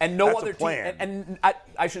doing that. And no That's other a plan. team. And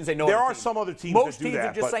I shouldn't say no there other are team. some other teams Most that do teams that.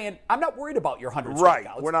 are just saying, I'm not worried about your 100 strikeouts.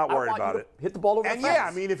 Right, we're not worried I want about you it. to hit the ball over And the fence.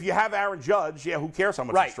 I mean, if you have Aaron Judge, who cares how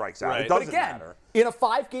much he strikes out? It But doesn't again, matter. in a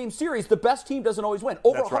 5-game series, the best team doesn't always win.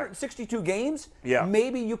 Over That's right. 162 games, Yeah.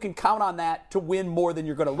 maybe you can count on that to win more than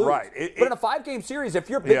you're going to lose. Right. But in a 5-game series, if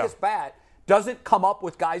your biggest bat doesn't come up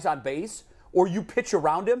with guys on base or you pitch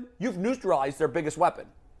around him, you've neutralized their biggest weapon.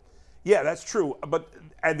 Yeah, that's true.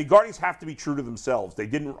 And the Guardians have to be true to themselves. They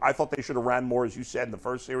didn't. I thought they should have ran more, as you said, in the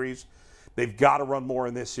first series. They've got to run more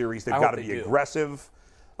in this series. They've got to be aggressive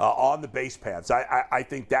on the base paths. I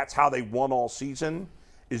think that's how they won all season,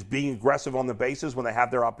 is being aggressive on the bases when they have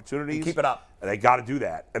their opportunities. And keep it up. And they got to do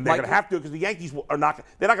that. And they're going to have to, because the Yankees are not.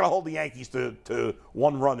 They're not going to hold the Yankees to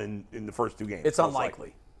 1 run in the first 2 games. It's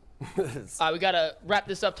unlikely. All right, we got to wrap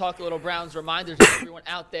this up, talk a little Browns. Reminders to everyone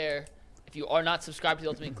out there, if you are not subscribed to the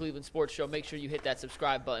Ultimate Cleveland Sports Show, make sure you hit that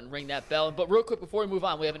subscribe button, ring that bell. But real quick, before we move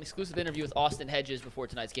on, we have an exclusive interview with Austin Hedges before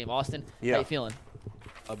tonight's game. Austin, how you feeling?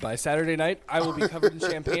 By Saturday night, I will be covered in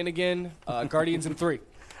champagne again. Guardians in 3.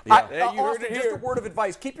 Yeah. Austin, just a word of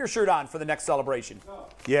advice. Keep your shirt on for the next celebration.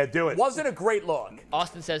 Yeah, do it. Wasn't a great look.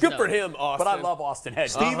 Austin says good no. for him, Austin. But I love Austin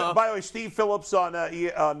Hedges. Steve, by the way, Steve Phillips on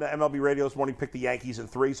MLB Radio this morning picked the Yankees in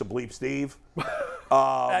 3, so bleep Steve.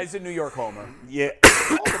 He's a New York homer. Yeah.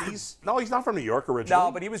 But he's not from New York originally.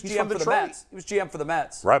 No, but he was He's GM from for the Detroit. Mets. He was GM for the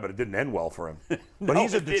Mets. Right, but it didn't end well for him. But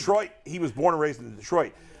he's a Detroit. He was born and raised in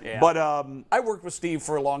Detroit. Yeah. But I worked with Steve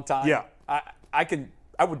for a long time. Yeah.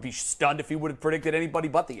 I would be stunned if he would have predicted anybody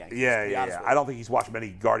but the Yankees. Yeah. I don't think he's watched many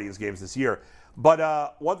Guardians games this year.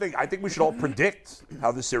 But one thing, I think we should all predict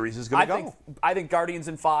how this series is going to go. I think Guardians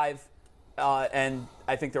in 5, and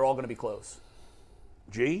I think they're all going to be close.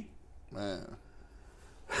 G? Man.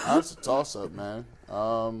 That's a toss-up, man.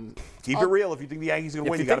 Keep it real. If you think the Yankees are going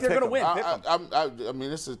to win, you got to pick them. I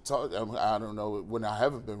mean, it's a I don't know when I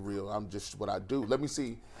haven't been real. I'm just what I do. Let me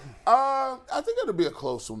see. I think it'll be a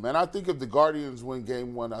close one, man. I think if the Guardians win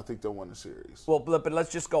Game 1, I think they'll win the series. Well, but let's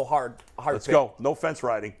just go hard. Let's go. No fence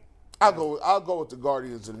riding. I'll go with the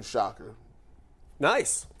Guardians in the shocker.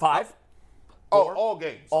 Nice. 5? All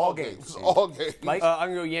games. All games. All games. Mike? I'm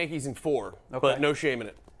going to go Yankees in 4, but no shame in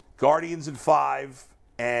it. Guardians in 5,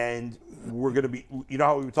 and we're going to be, you know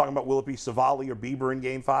how we were talking about, will it be Savali or Bieber in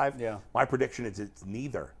Game 5? Yeah. My prediction is it's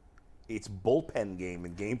neither. It's bullpen game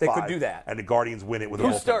in Game 5. They could do that. And the Guardians win it with a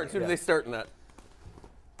bullpen. Who starts? Who game. do they start in that?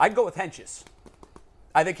 I'd go with Henches.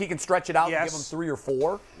 I think he can stretch it out and Yes. give them 3 or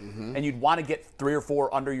 4, and you'd want to get 3 or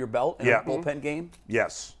 4 under your belt in a bullpen game.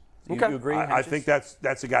 Yes. You agree? I think that's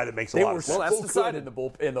a guy that makes a lot of sense. Well, that's decided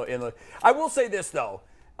in the. I will say this though,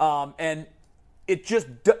 and it just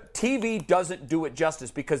TV doesn't do it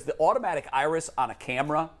justice because the automatic iris on a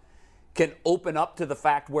camera can open up to the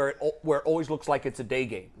fact where it always looks like it's a day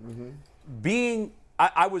game. Being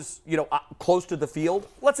I was, close to the field.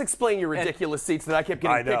 Let's explain your ridiculous seats that I kept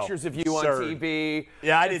getting pictures of you on TV.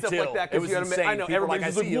 Yeah, I and did stuff too. like that. It was insane. I know People everybody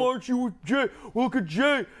was I like, see "Why aren't you with Jay? Look at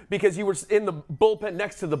Jay," because you were in the bullpen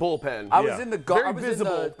next to the bullpen. I was in the very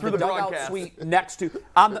visible through the dugout broadcast suite next to.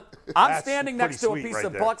 I'm standing next to a pretty piece sweet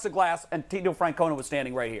of right there. plexiglass, and Tito Francona was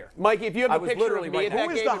standing right here. Mikey, if you have I the was picture literally of me right at there. that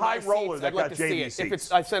Who is game the in my high roller seats, that I'd like got to see JV it. If seats?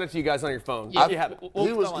 it's, I sent it to you guys on your phone. Yeah, If you have it. We'll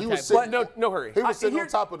He put was it on he type. was sitting, No hurry. he was sitting here- on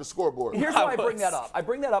top of the scoreboard. Here's why I bring that up. I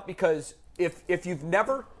bring that up because if you've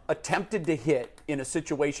never attempted to hit in a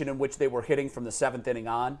situation in which they were hitting from the 7th inning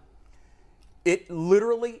on, it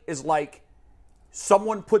literally is like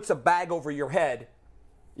someone puts a bag over your head.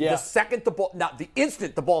 Yeah. The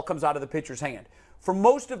instant the ball comes out of the pitcher's hand. For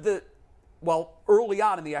most of early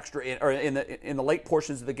on in the in the late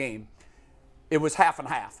portions of the game, it was half and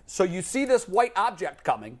half. So you see this white object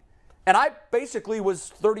coming, and I basically was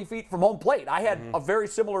 30 feet from home plate. I had a very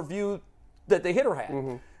similar view that the hitter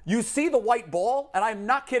had. You see the white ball, and I'm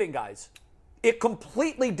not kidding, guys. It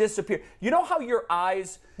completely disappeared. You know how your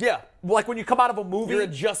eyes, like when you come out of a movie, You're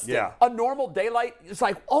adjusting. Yeah. a normal daylight, it's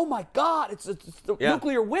like, oh my God, it's the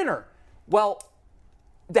nuclear winter. Well,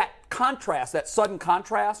 that contrast, that sudden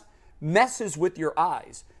contrast, messes with your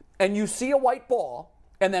eyes. And you see a white ball,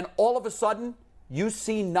 and then all of a sudden, you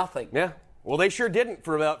see nothing. Yeah. Well, they sure didn't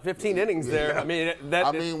for about 15 innings there. I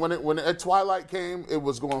mean, when at twilight came, it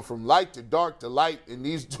was going from light to dark to light, and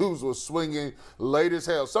these dudes were swinging late as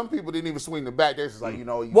hell. Some people didn't even swing the bat. They was just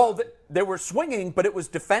like, they were swinging, but it was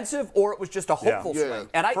defensive or it was just a hopeful swing.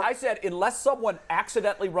 And I said, unless someone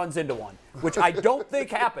accidentally runs into one, which I don't think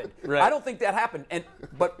happened. Right. I don't think that happened.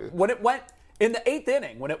 But when it went in the 8th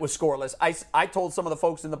inning, when it was scoreless, I told some of the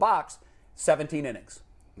folks in the box, 17 innings.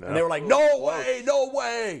 Yeah. And they were like, no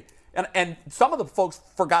way. And some of the folks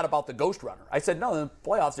forgot about the ghost runner. I said, no, in the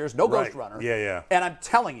playoffs, there's no ghost runner. Yeah. And I'm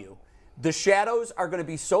telling you, the shadows are going to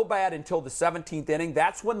be so bad until the 17th inning.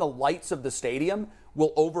 That's when the lights of the stadium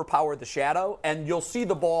will overpower the shadow, and you'll see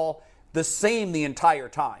the ball the same the entire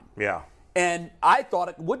time. Yeah. And I thought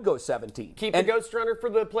it would go 17. Keep the ghost runner for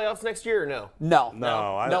the playoffs next year or no? No.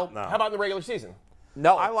 I don't know. How about in the regular season?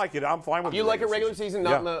 No. I like it. I'm fine with it. You like a regular season,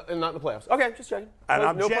 not in the playoffs. Okay, just checking. And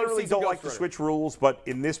I no generally don't like to switch rules, but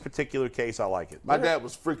in this particular case, I like it. My dad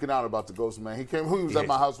was freaking out about the ghost, man. He was at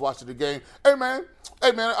my house watching the game. Hey, man,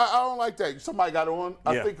 I don't like that. Somebody got on.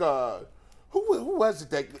 I think, who was it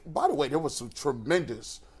that, by the way, there was some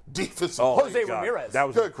tremendous defensive Jose Ramirez. That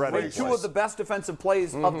was incredible. Two of the best defensive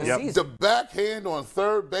plays of the season. The backhand on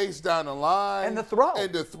third base down the line. And the throw.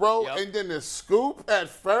 And then the scoop at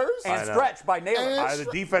first. And stretch by Naylor. The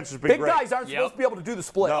defense has been Big great. guys aren't supposed to be able to do the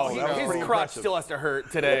split. No, his crotch still has to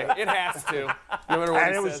hurt today. It has to. No matter what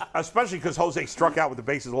and it was especially because Jose struck out with the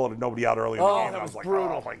bases loaded, nobody out early in the game. That I was like,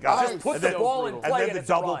 brutal. oh my God. Just put the ball in play and then the it's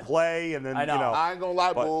a double run. play, and then I know. I ain't gonna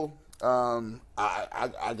lie, Bull.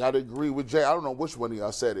 I gotta agree with Jay. I don't know which one of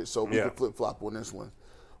y'all said it, so we can flip flop on this one.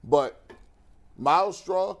 But Miles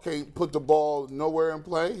Straw can't put the ball nowhere in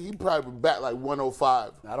play. He probably would bat like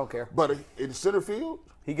 105. I don't care. But in center field,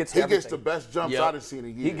 he gets the best jumps I've seen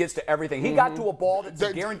in years. He gets to everything. He got to a ball that's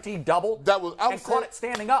a guaranteed double and caught it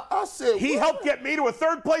standing up. I said, he helped get me to a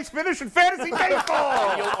third place finish in fantasy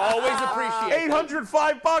baseball. You'll always appreciate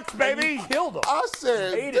 $805, baby. And killed him. I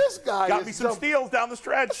said, this guy got me some steals down the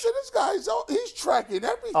stretch. I said, this guy's he's tracking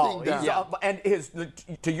everything down. Yeah, and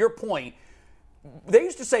to your point, they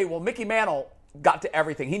used to say, well, Mickey Mantle got to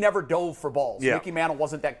everything. He never dove for balls. Yeah. Mickey Mantle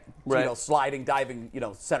wasn't that sliding, diving,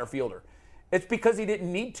 center fielder. It's because he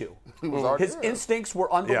didn't need to. His instincts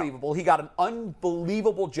were unbelievable. He got an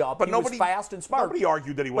unbelievable jump. But he was fast and smart. Nobody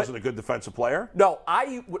argued that he wasn't a good defensive player. No,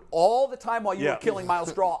 I would all the time while you were killing Miles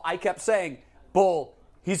Straw, I kept saying, Bull,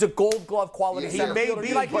 he's a Gold Glove quality center fielder.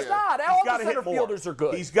 You're like, he's not. All the center fielders are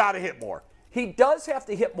good. He's got to hit more. He does have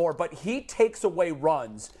to hit more, but he takes away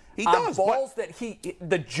runs. He does. Balls that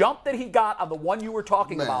the jump that he got on the one you were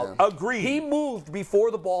talking about. Agreed. He moved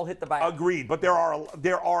before the ball hit the bat. Agreed. But there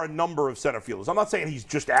are a number of center fielders. I'm not saying he's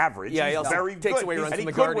just average. Yeah, he's very takes good. away runs and from he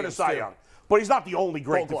the could win a Guardians, Cy too. Young. But he's not the only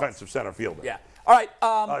great Gold Glove. defensive center fielder. Yeah. All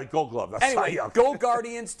right. Gold Glove. That's Cy Anyway, Young. go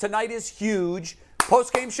Guardians. Tonight is huge.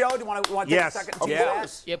 Post-game show. Do you want to take a second?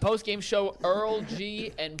 Yeah, post-game show, Earl,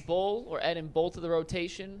 G, and Bull. We're adding Bull to the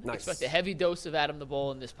rotation. Nice. Expect a heavy dose of Adam the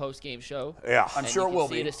Bull in this post-game show. Yeah. I'm sure it will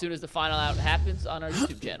see be. it as soon as the final out happens on our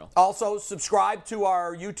YouTube channel. Also, subscribe to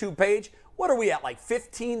our YouTube page. What are we at, like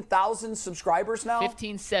 15,000 subscribers now?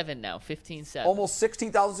 15.7 now, 15.7. Almost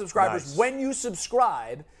 16,000 subscribers. Nice. When you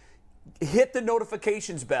subscribe, hit the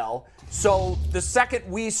notifications bell. So the second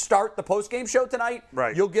we start the post-game show tonight,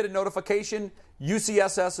 you'll get a notification.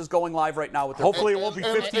 UCSS is going live right now with their Hopefully it won't be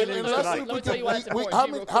 15 innings tonight. Let me tell you why it's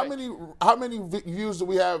important. How many views do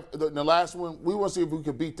we have in the last one? We want to see if we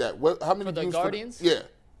can beat that. How many For the views Guardians? Yeah.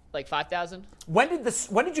 Like 5,000? When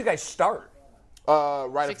did you guys start?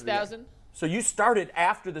 Right 6,000? So you started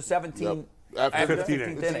after the 17th. Yep. After the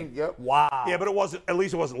 15 15th inning. Yep. Wow. Yeah, but it wasn't. At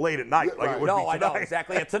least it wasn't late at night like it would be No, I tonight. know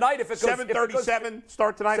exactly. Yeah, tonight, if it goes 7:37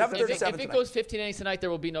 start tonight. 7:37 If it goes 15 innings tonight, there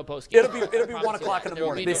will be no postgame. It'll be 1 o'clock in the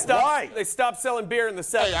morning. They stopped selling beer in the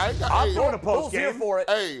seventh. I'm doing a Bulls post here game. for it.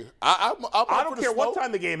 Hey, I don't care what time.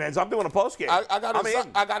 time the game ends. I'm doing a post game.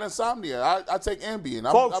 I got insomnia. I take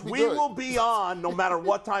Ambien. Folks, we will be on no matter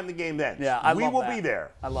what time the game ends. Yeah, we love will that. be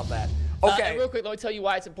there. I love that. Okay. And real quick, let me tell you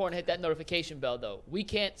why it's important to hit that notification bell, though. We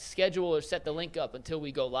can't schedule or set the link up until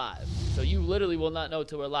we go live. So you literally will not know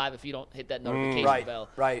till we're live if you don't hit that notification bell.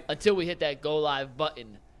 Right. Until we hit that go live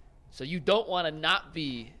button. So you don't want to not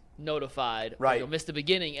be notified. Right. Or you'll miss the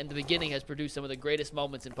beginning, and the beginning has produced some of the greatest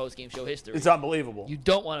moments in post-game show history. It's unbelievable. You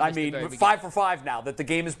don't want to miss the very we're beginning. 5 for 5 now that the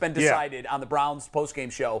game has been decided on the Browns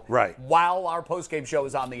post-game show. Right. While our post-game show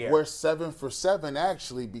is on the air. We're 7 for 7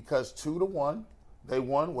 actually because 2-1. They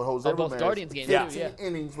won with Jose both Ramirez. Guardians games, 15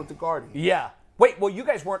 innings with the Guardians. Yeah. Wait, well, you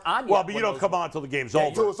guys weren't on yet. Well, but you don't come on until the game's over.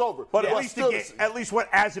 Until it's over. But Yeah. at least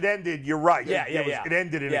as it ended, you're right. It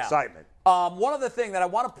ended in excitement. One other thing that I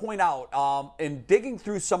want to point out, in digging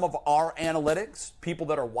through some of our analytics, people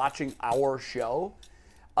that are watching our show,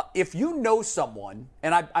 if you know someone,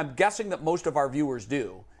 and I'm guessing that most of our viewers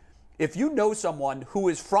do, if you know someone who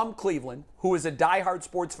is from Cleveland, who is a diehard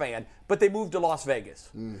sports fan, but they moved to Las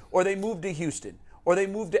Vegas, or they moved to Houston, or they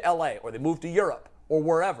moved to LA, or they moved to Europe, or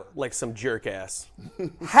wherever. Like some jerk ass.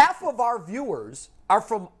 Half of our viewers are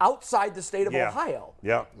from outside the state of Ohio.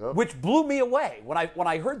 Yeah. Which blew me away when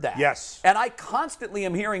I heard that. Yes. And I constantly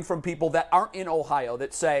am hearing from people that aren't in Ohio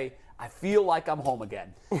that say, I feel like I'm home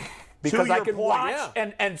again. Because I can watch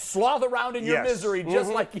and sloth around in your misery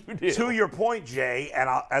just like you do. To your point, Jay, and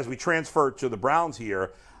as we transfer to the Browns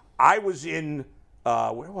here, I was in,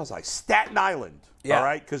 where was I? Staten Island. Yeah. All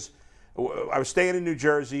right? Because I was staying in New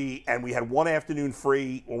Jersey, and we had one afternoon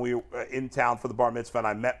free when we were in town for the bar mitzvah,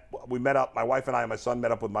 and we met up, my wife and I and my son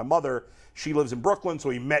met up with my mother. She lives in Brooklyn, so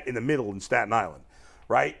we met in the middle in Staten Island,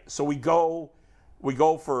 right? So we go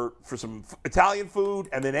for some Italian food,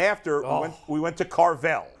 and then after we went to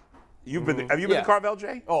Carvel. Have you been to Carvel,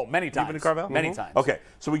 Jay? Oh, many times. You've been to Carvel? Many times. Okay,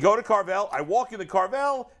 so we go to Carvel. I walk into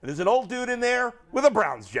Carvel, and there's an old dude in there with a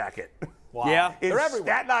Browns jacket. Wow. Yeah. They're everywhere.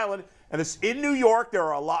 Staten Island. And this, in New York, there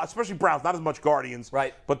are a lot, especially Browns, not as much Guardians.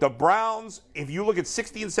 Right. But the Browns, if you look at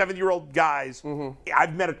 60 and 70-year-old guys,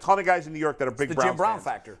 I've met a ton of guys in New York that are big the Browns Jim Brown fans.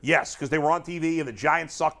 factor. Yes, because they were on TV, and the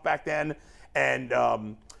Giants sucked back then. And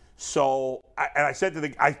I said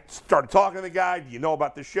to I started talking to the guy, do you know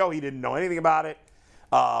about this show? He didn't know anything about it.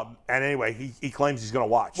 And anyway, he claims he's going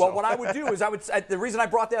to watch. Well, what I would do is the reason I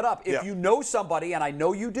brought that up, if you know somebody, and I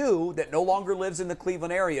know you do, that no longer lives in the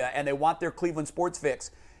Cleveland area and they want their Cleveland sports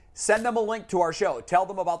fix, send them a link to our show. Tell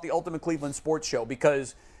them about the Ultimate Cleveland Sports Show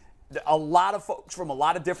because a lot of folks from a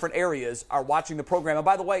lot of different areas are watching the program. And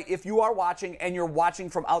by the way, if you are watching and you're watching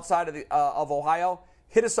from outside of Ohio,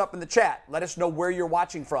 hit us up in the chat. Let us know where you're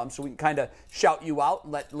watching from so we can kind of shout you out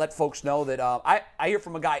and let folks know that I hear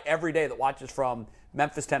from a guy every day that watches from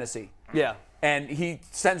Memphis, Tennessee. Yeah. And he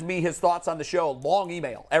sends me his thoughts on the show, long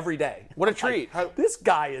email, every day. What a treat. This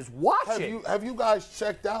guy is watching. Have you guys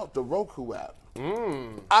checked out the Roku app?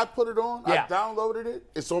 I put it on. Yeah. I downloaded it.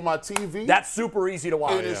 It's on my TV. That's super easy to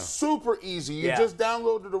watch. It is super easy. You just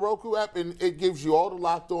downloaded the Roku app, and it gives you all the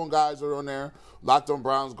Locked On guys that are on there. Locked On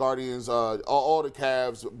Browns, Guardians, all the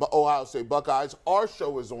Cavs, Ohio State Buckeyes. Our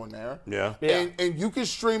show is on there. Yeah. And you can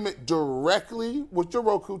stream it directly with your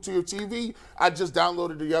Roku to your TV. I just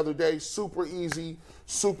downloaded it the other day. Super easy,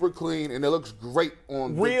 super clean, and it looks great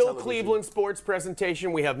on big Real television. Cleveland sports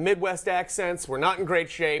presentation. We have Midwest accents. We're not in great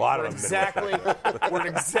shape. Well, we're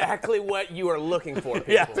exactly what you are looking for,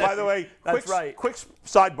 people. Yeah. By the way, That's right. Quick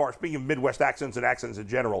sidebar. Speaking of Midwest accents and accents in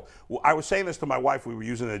general, I was saying this to my wife. We were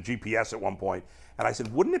using a GPS at one point, and I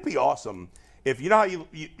said, "Wouldn't it be awesome if you know how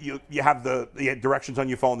you have the directions on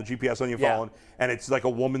your phone, the GPS on your phone, and it's like a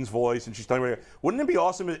woman's voice, and she's telling you, wouldn't it be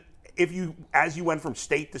awesome if you, as you went from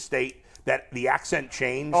state to state, that the accent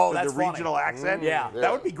changed to the regional accent?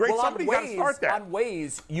 That would be great. Well, Somebody got to start that. On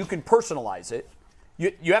Waze, you can personalize it.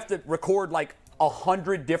 You have to record like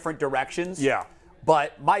 100 different directions. Yeah.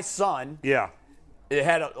 But my son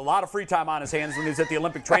had a lot of free time on his hands when he was at the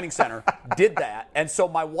Olympic Training Center, did that. And so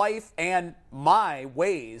my wife and my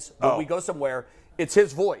Waze, when we go somewhere, It's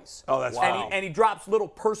his voice. Oh, that's and wow. And he drops little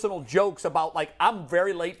personal jokes about, like, I'm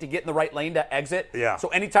very late to get in the right lane to exit. Yeah. So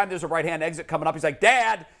anytime there's a right-hand exit coming up, he's like,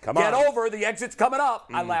 Dad, get over. The exit's coming up.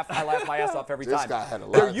 I laugh my ass off every time. This guy had a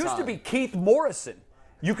lot There of used to time. be Keith Morrison.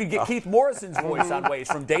 You could get Keith Morrison's voice on Waze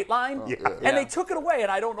from Dateline, and they took it away,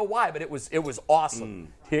 and I don't know why, but it was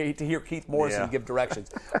awesome to hear Keith Morrison give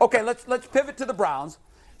directions. Okay, let's pivot to the Browns.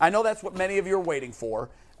 I know that's what many of you are waiting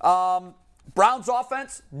for. Browns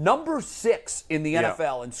offense, number 6 in the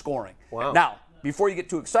NFL in scoring. Wow. Now, before you get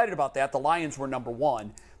too excited about that, the Lions were number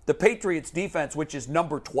 1. The Patriots defense, which is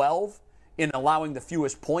number 12 in allowing the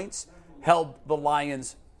fewest points, held the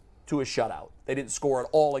Lions to a shutout. They didn't score at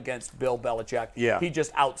all against Bill Belichick. Yeah. He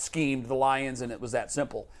just out-schemed the Lions, and it was that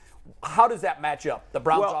simple. How does that match up, the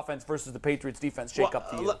Browns offense versus the Patriots defense, shake up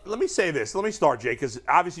to you? Let me say this. Let me start, Jay, because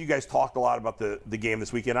obviously you guys talked a lot about the game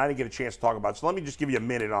this weekend. I didn't get a chance to talk about it, so let me just give you a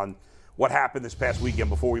minute on what happened this past weekend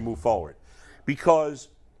before we move forward. Because,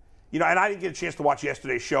 and I didn't get a chance to watch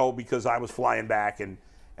yesterday's show because I was flying back and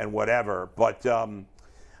whatever. But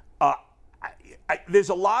there's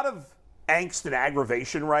a lot of angst and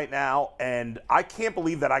aggravation right now, and I can't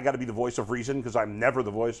believe that I got to be the voice of reason because I'm never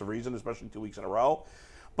the voice of reason, especially 2 weeks in a row.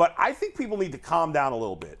 But I think people need to calm down a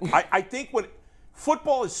little bit. I think when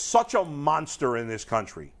football is such a monster in this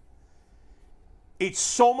country, it's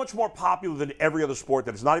so much more popular than every other sport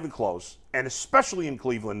that it's not even close, and especially in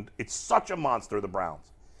Cleveland, it's such a monster, the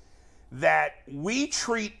Browns, that we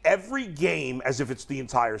treat every game as if it's the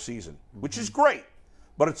entire season, which is great,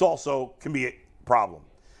 but it's also can be a problem.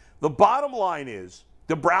 The bottom line is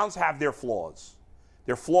the Browns have their flaws.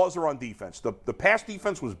 Their flaws are on defense. The pass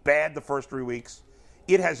defense was bad the first 3 weeks.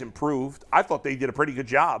 It has improved. I thought they did a pretty good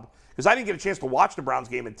job because I didn't get a chance to watch the Browns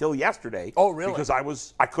game until yesterday. Oh, really? Because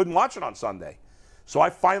I couldn't watch it on Sunday. So I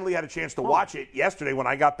finally had a chance to watch it yesterday when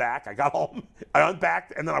I got back. I got home, I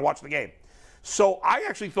unpacked, and then I watched the game. So I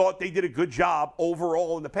actually thought they did a good job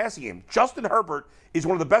overall in the passing game. Justin Herbert is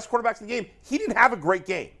one of the best quarterbacks in the game. He didn't have a great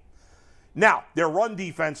game. Now, their run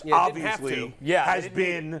defense obviously has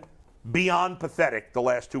been beyond pathetic the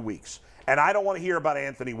last 2 weeks. And I don't want to hear about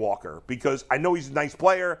Anthony Walker because I know he's a nice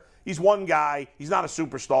player. He's one guy. He's not a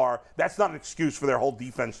superstar. That's not an excuse for their whole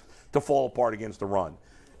defense to fall apart against the run.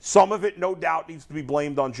 Some of it, no doubt, needs to be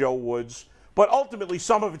blamed on Joe Woods. But ultimately,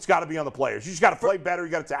 some of it's got to be on the players. You just got to play better.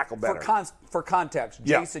 You got to tackle better. For context,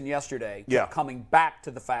 Jason yesterday kept coming back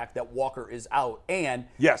to the fact that Walker is out. And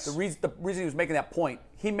the reason he was making that point,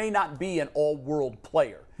 he may not be an all-world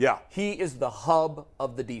player. Yeah. He is the hub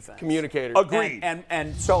of the defense. Communicator. Agreed.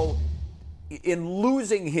 And so in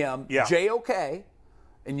losing him, JOK,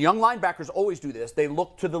 and young linebackers always do this, they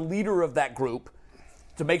look to the leader of that group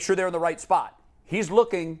to make sure they're in the right spot. He's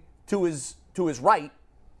looking to his right,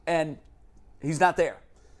 and he's not there.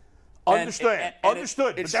 Understood. But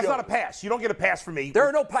it that's shows. not a pass. You don't get a pass from me. There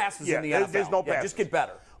are no passes in the NFL. There's no passes. Just get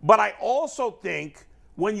better. But I also think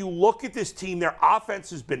when you look at this team, their offense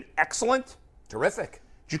has been excellent. Terrific.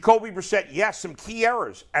 Jacoby Brissett, yes, some key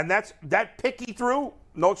errors. And that pick he threw,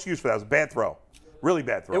 no excuse for that. It was a bad throw. Really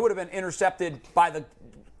bad throw. It would have been intercepted by the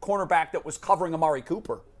cornerback that was covering Amari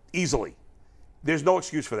Cooper. Easily. There's no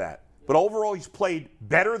excuse for that. But overall, he's played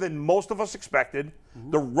better than most of us expected.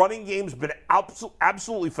 The running game's been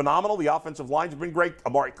absolutely phenomenal. The offensive line's been great.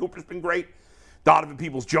 Amari Cooper's been great. Donovan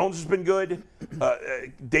Peoples-Jones has been good.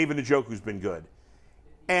 David Njoku's been good.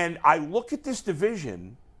 And I look at this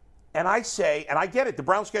division, and I say, and I get it, the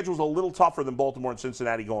Browns' schedule is a little tougher than Baltimore and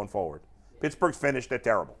Cincinnati going forward. Pittsburgh's finished. They're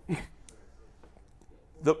terrible.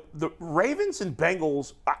 The Ravens and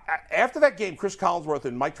Bengals, after that game, Chris Collinsworth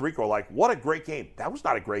and Mike Tirico were like, what a great game. That was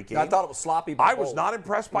not a great game. I thought it was sloppy. I was not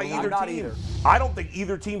impressed by either team. Either. I don't think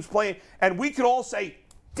either team's playing. And we could all say,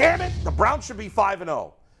 damn it, the Browns should be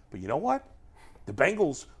 5-0. But you know what? The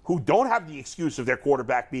Bengals, who don't have the excuse of their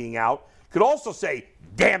quarterback being out, could also say,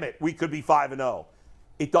 damn it, we could be 5-0.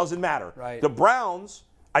 It doesn't matter. Right. The Browns,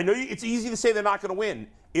 I know it's easy to say they're not going to win.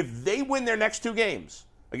 If they win their next 2 games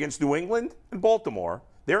against New England and Baltimore,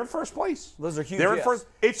 they're in first place. Those are huge They're in ifs. first.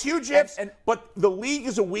 It's huge ifs, but the league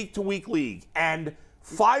is a week-to-week league, and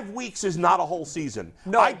 5 weeks is not a whole season.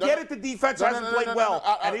 I get it. The defense hasn't played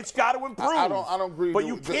well, and it's got to improve. I don't agree. But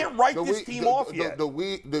you can't write this team off yet. The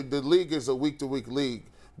league is a week-to-week league,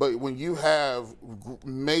 but when you have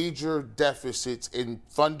major deficits in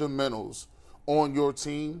fundamentals on your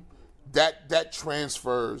team, that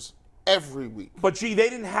transfers every week. But, gee, they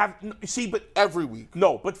didn't have – see, but – every week.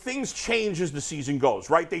 No, but things change as the season goes,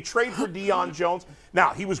 right? They trade for Deion Jones.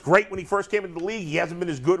 Now, he was great when he first came into the league. He hasn't been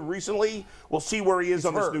as good recently. We'll see where he is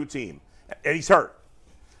on this new team. And he's hurt.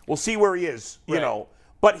 We'll see where he is, you know.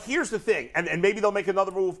 But here's the thing, and maybe they'll make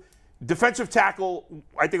another move. Defensive tackle,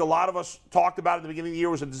 I think a lot of us talked about at the beginning of the year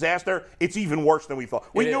was a disaster. It's even worse than we thought.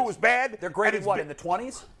 We knew it was bad. They're graded what, in the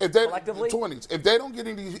 20s? Collectively? The 20s. If they don't get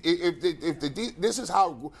any, this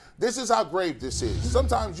is how grave this is.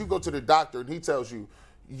 Sometimes you go to the doctor and he tells you,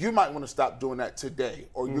 you might want to stop doing that today,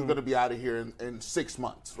 or you're going to be out of here in 6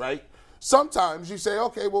 months, right? Sometimes you say,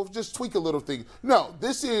 okay, well, just tweak a little thing. No,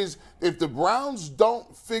 this is, if the Browns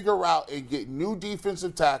don't figure out and get new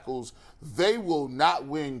defensive tackles, they will not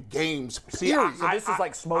win games. Period. So this is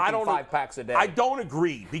like smoking 5 packs a day. I don't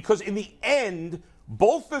agree, because in the end,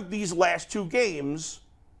 both of these last 2 games,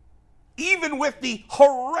 even with the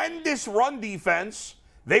horrendous run defense,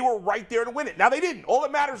 they were right there to win it. Now, they didn't. All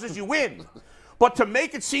that matters is you win. But to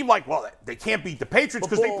make it seem like, well, they can't beat the Patriots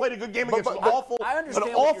because they played a good game against an awful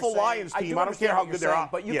Lions team. I don't care how good they are.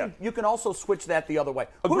 But you can also switch that the other way.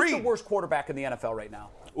 Agreed. Who's the worst quarterback in the NFL right now?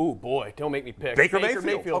 Ooh, boy, don't make me pick. Baker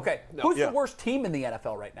Mayfield. Okay, who's the worst team in the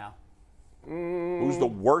NFL right now? Who's the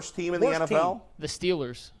worst team in the NFL? Team. The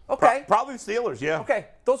Steelers. Okay. Probably the Steelers, yeah. Okay,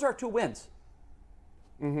 those are 2 wins.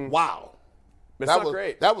 Wow. It's not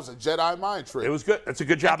great. That was a Jedi mind trick. It was good. That's a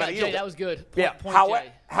good job by Jay, that was good. Yeah. Point,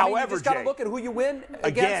 However, you just got to look at who you win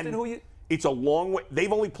against and who you. It's a long way.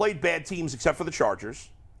 They've only played bad teams except for the Chargers.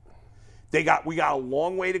 We got a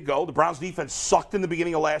long way to go. The Browns defense sucked in the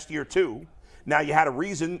beginning of last year too. Now you had a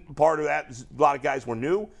reason. Part of that is a lot of guys were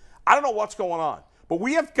new. I don't know what's going on. But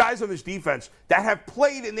we have guys on this defense that have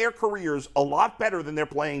played in their careers a lot better than they're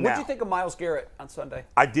playing now. What did you think of Myles Garrett on Sunday?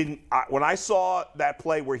 I didn't. When I saw that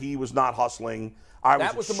play where he was not hustling, I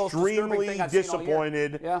was extremely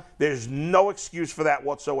disappointed. Yeah. There's no excuse for that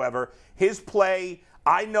whatsoever. His play,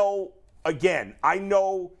 I know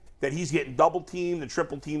that he's getting double-teamed and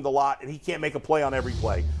triple-teamed a lot, and he can't make a play on every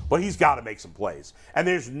play. But he's got to make some plays. And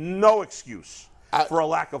there's no excuse for a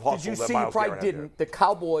lack of hustle. Did you that see? Myles You probably Garrett didn't. The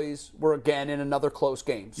Cowboys were again in another close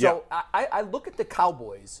game. So I look at the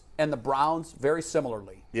Cowboys and the Browns very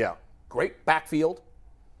similarly. Yeah. Great backfield,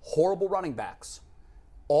 horrible running backs,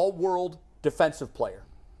 all-world defensive player.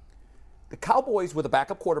 The Cowboys with a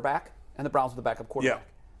backup quarterback and the Browns with a backup quarterback.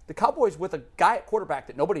 Yeah. The Cowboys with a guy at quarterback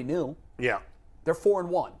that nobody knew. Yeah. They're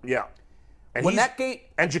 4-1. Yeah. And when that game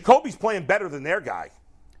and Jacoby's playing better than their guy.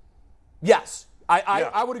 Yes.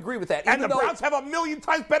 I would agree with that. And the Browns have a million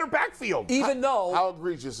times better backfield. Even though how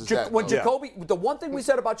egregious is that? When Jacoby, the one thing we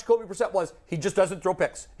said about Jacoby Brissett was he just doesn't throw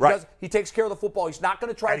picks. He takes care of the football. He's not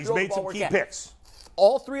going to try to throw the ball where he can. He's made some key picks.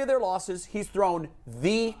 All 3 of their losses, he's thrown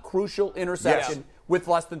the crucial interception with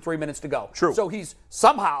less than 3 minutes to go. True. So he's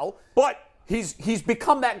somehow, but he's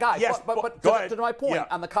become that guy. Yes, but go ahead. To my point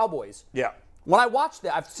on the Cowboys. Yeah. When I watched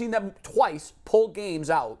that, I've seen them twice pull games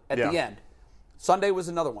out at the end. Sunday was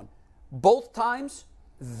another one. Both times,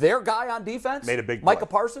 their guy on defense, made a big play. Micah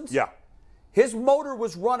Parsons. Yeah. His motor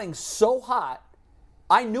was running so hot,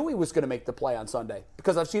 I knew he was going to make the play on Sunday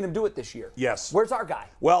because I've seen him do it this year. Yes. Where's our guy?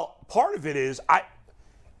 Well, part of it is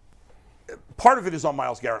on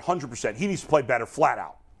Myles Garrett, 100%. He needs to play better, flat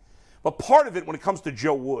out. But part of it, when it comes to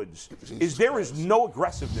Joe Woods, is there is no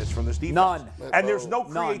aggressiveness from this defense. None. And there's no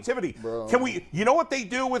creativity. Can we? You know what they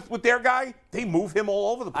do with their guy? They move him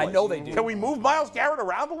all over the place. I know they do. Can we move Myles Garrett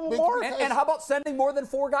around a little more? And how about sending more than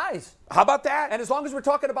 4 guys? How about that? And as long as we're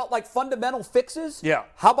talking about like fundamental fixes, yeah.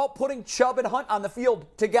 How about putting Chubb and Hunt on the field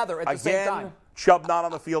together at the same time? Chubb not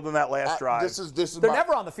on the field in that last drive. They're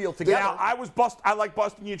never on the field together. Now, I like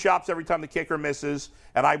busting your chops every time the kicker misses,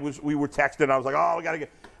 and we were texting. I was like, oh, we got to get.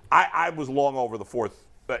 I was long over the 4th,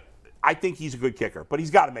 but I think he's a good kicker. But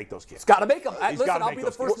he's got to make those kicks. He's got to make them. Listen, I'll be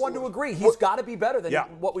the first one to agree. He's got to be better than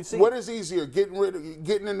what we've seen. What is easier,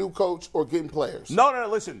 getting a new coach or getting players? No.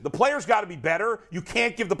 Listen, the players got to be better. You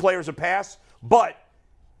can't give the players a pass. But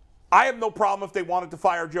I have no problem if they wanted to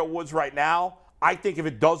fire Joe Woods right now. I think if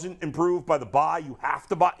it doesn't improve by the bye, you have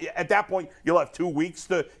to buy. At that point, you'll have 2 weeks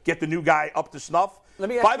to get the new guy up to snuff.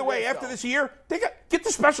 By the way, after this year, get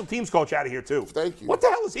the special teams coach out of here, too. Thank you. What the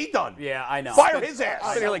hell has he done? Yeah, I know. Fire his ass.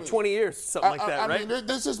 It's been here like 20 years, something like that, right? I mean,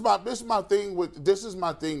 this is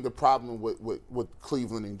my thing. The problem with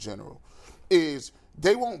Cleveland in general is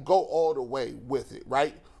they won't go all the way with it,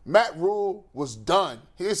 right? Matt Rule was done.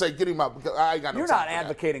 He didn't say, get him out. I ain't got no You're time not for that.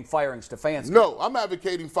 advocating firing Stefanski. No, I'm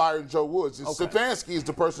advocating firing Joe Woods. And Stefanski is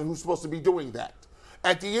the person who's supposed to be doing that.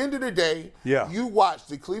 At the end of the day, you watch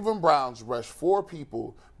the Cleveland Browns rush 4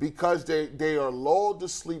 people because they are lulled to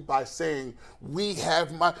sleep by saying,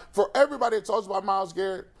 for everybody that talks about Myles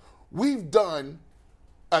Garrett, we've done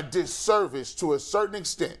a disservice to a certain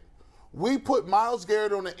extent. We put Myles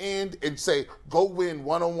Garrett on the end and say, go win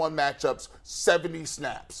one-on-one matchups, 70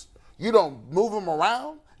 snaps. You don't move him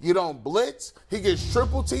around. You don't blitz. He gets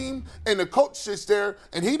triple teamed, and the coach sits there,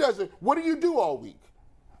 and he doesn't. What do you do all week?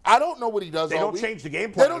 I don't know what he does. They don't change the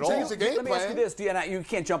game plan. They don't change the game plan. Let me ask you this, Deanna. You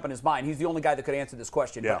can't jump in his mind. He's the only guy that could answer this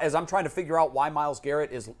question. Yeah. But as I'm trying to figure out why Myles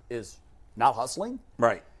Garrett is not hustling,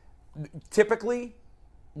 right? Typically,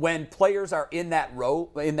 when players are in that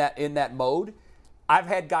mode, I've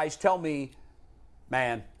had guys tell me,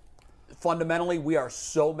 "Man, fundamentally, we are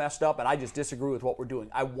so messed up, and I just disagree with what we're doing."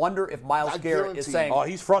 I wonder if Myles Garrett is saying, "Oh,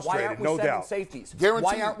 he's frustrated, why aren't we no sending doubt. Safeties? Guaranteed.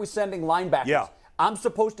 Why aren't we sending linebackers? Yeah. I'm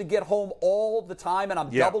supposed to get home all the time, and I'm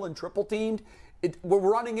double and triple teamed. We're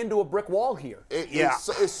running into a brick wall here."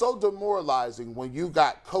 It's so demoralizing when you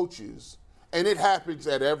got coaches, and it happens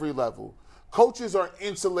at every level. Coaches are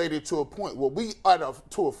insulated to a point where we,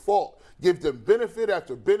 to a fault, give them benefit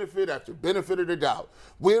after benefit after benefit of the doubt.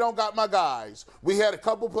 We don't got my guys. We had a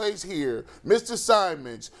couple plays here, missed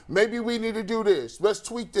assignments. Maybe we need to do this. Let's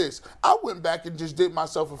tweak this. I went back and just did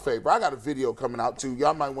myself a favor. I got a video coming out too.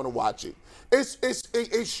 Y'all might want to watch it.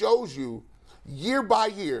 It shows you year by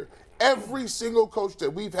year. Every single coach that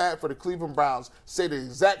we've had for the Cleveland Browns say the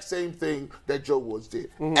exact same thing that Joe Woods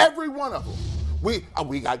did. Mm-hmm. Every one of them.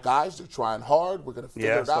 We got guys that are trying hard. We're going to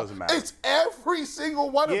figure it out. Doesn't matter. It's every single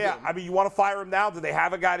one of them. Yeah, I mean, you want to fire him now? Do they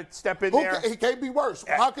have a guy to step in there? It can't be worse.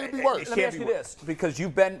 How can it be worse? Let me ask you this, because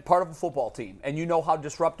you've been part of a football team, and you know how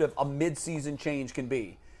disruptive a mid-season change can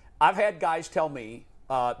be. I've had guys tell me,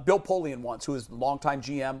 Bill Polian once, who is a longtime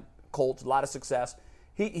GM, Colts, a lot of success,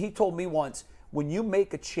 he told me once, when you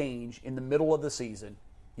make a change in the middle of the season,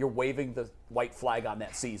 you're waving the white flag on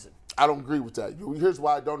that season. I don't agree with that. Here's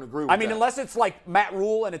why I don't agree with that. I mean, unless it's like Matt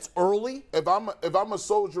Rule and it's early. If I'm a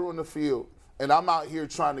soldier on the field and I'm out here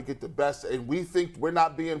trying to get the best, and we think we're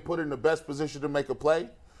not being put in the best position to make a play,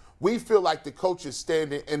 we feel like the coach is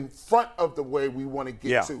standing in front of the way we want to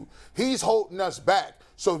get to. He's holding us back.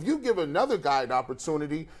 So if you give another guy an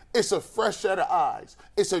opportunity, it's a fresh set of eyes.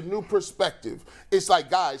 It's a new perspective. It's like,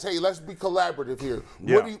 guys, hey, let's be collaborative here.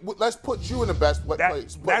 Yeah. Let's put you in the best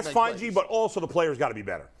place. That's fine, G, but also the players got to be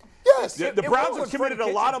better. Yes. The Browns have committed a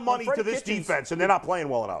lot of money to this defense, and they're not playing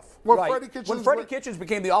well enough. When Freddie Kitchens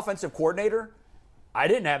became the offensive coordinator, I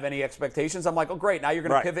didn't have any expectations. I'm like, oh, great, now you're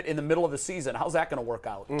going to pivot in the middle of the season. How's that going to work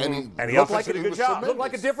out? Mm-hmm. And he looked also did a good job. Looked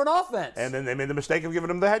like a different offense. And then they made the mistake of giving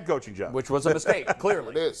him the head coaching job. Which was a mistake,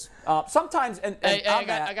 clearly. It is. Sometimes, I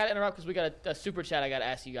got to interrupt because we got a super chat I got to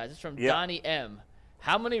ask you guys. It's from Donnie M.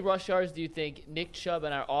 How many rush yards do you think Nick Chubb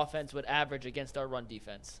and our offense would average against our run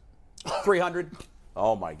defense? 300.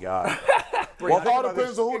 Oh, my God. Well, it all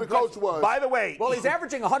depends on who the coach was. By the way. Well, he's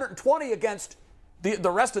averaging 120 against the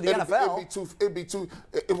rest of the NFL. It'd be two.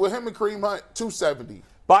 With him and Kareem Hunt, 270.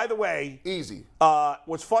 By the way, easy.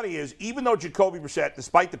 What's funny is even though Jacoby Brissett,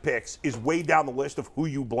 despite the picks, is way down the list of who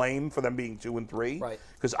you blame for them being 2 and 3, right?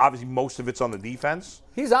 Because obviously most of it's on the defense.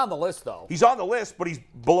 He's on the list, though. He's on the list, but he's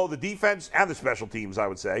below the defense and the special teams, I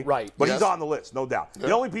would say. Right. But he's on the list, no doubt. Yeah.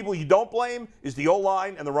 The only people you don't blame is the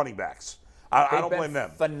O-line and the running backs. I don't blame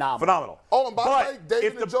them. Phenomenal. Oh, and by the way,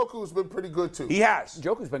 David Njoku's been pretty good, too. He has.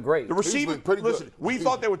 Njoku's been great. The receiver, pretty good. Listen, we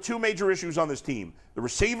thought there were two major issues on this team. The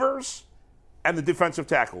receivers and the defensive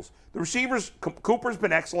tackles. The receivers, Cooper's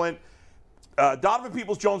been excellent. Donovan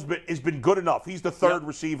Peoples-Jones has been good enough. He's the third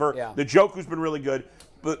receiver. Yeah. The Njoku's been really good.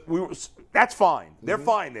 But that's fine. They're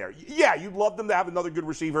fine there. Yeah, you'd love them to have another good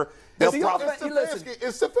receiver. Stefanski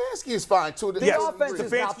is fine, too. The offense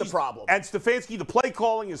is not the problem. And Stefanski, the play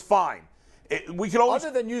calling is fine. We could always,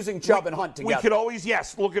 other than using Chubb and Hunt together. We could always,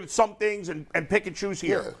 look at some things and pick and choose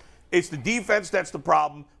here. Yeah. It's the defense that's the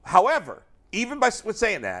problem. However, even with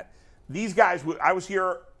saying that, these guys, I was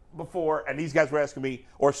here before, and these guys were asking me,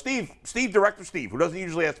 or Director Steve, who doesn't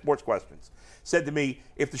usually ask sports questions, said to me,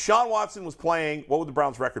 if Deshaun Watson was playing, what would the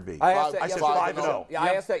Browns' record be? I said 5-0. Yeah, I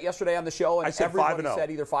asked that yesterday on the show, and I said everybody 5-0.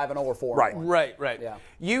 said either 5-0 or 4-1. Right.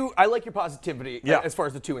 Yeah. I like your positivity as far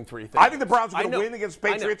as the 2 and 3 thing. I think the Browns are going to win against the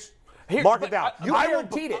Patriots. Mark it down. You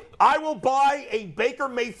guaranteed it. I will buy a Baker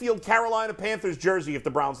Mayfield Carolina Panthers jersey if the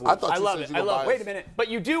Browns lose. I love it. Wait a minute. But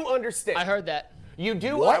you do understand. I heard that. You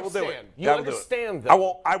do I understand. will do it. You understand that.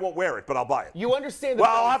 I won't wear it, but I'll buy it. You understand that.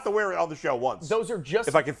 Well, I'll have to wear it on the show once. Those are just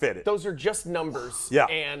if I can fit it. Those are just numbers. Yeah.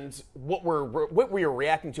 And what we are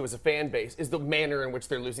reacting to as a fan base is the manner in which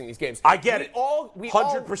they're losing these games. I get it. 100%. We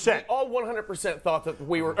all 100% thought that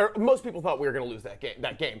we were, or most people thought we were going to lose that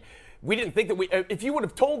game. we didn't think that if you would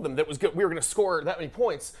have told them that we were going to score that many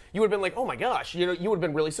points, you would have been like, oh my gosh, you would have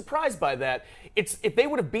been really surprised by that. If they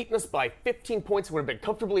would have beaten us by 15 points, we would have been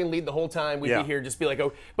comfortably in lead the whole time. We'd be here just be like,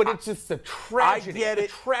 oh, but it's just a tragedy. I get it.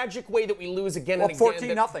 The tragic way that we lose again and again.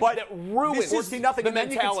 14-0. But that ruins 14-0. the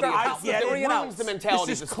mentality. It ruins the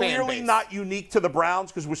mentality. This is clearly not unique to the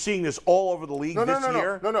Browns because we're seeing this all over the league this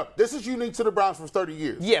year. No. This is unique to the Browns for 30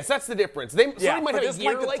 years. Yes, that's the difference. They might have this a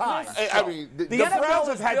year length of like time. this. I mean, the Browns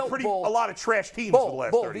have had a lot of trash teams for the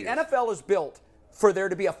last 30 years. The NFL is built for there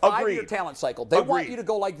to be a 5-year talent cycle. They want you to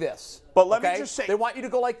go like this. But let me just say, they want you to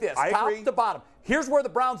go like this, top to bottom. Here's where the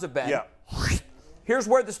Browns have been. Yeah. Here's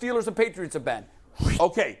where the Steelers and Patriots have been.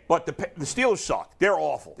 Okay, but the Steelers suck. They're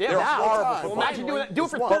awful. Yeah, they're horrible. Well, imagine do it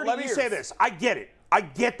for 30 But let me years. say this. I get it. I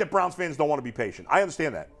get that Browns fans don't want to be patient. I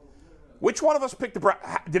understand that. Which one of us picked the Browns?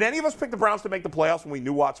 Did any of us pick the Browns to make the playoffs when we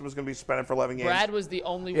knew Watson was going to be suspended for 11 games? Brad was the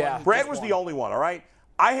only one. Brad was the only one, all right?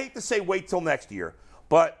 I hate to say wait till next year,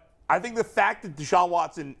 but I think the fact that Deshaun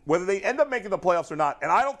Watson, whether they end up making the playoffs or not,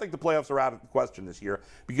 and I don't think the playoffs are out of the question this year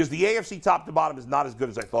because the AFC top to bottom is not as good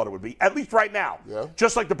as I thought it would be, at least right now. Yeah.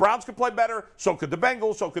 Just like the Browns could play better, so could the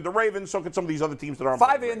Bengals, so could the Ravens, so could some of these other teams that aren't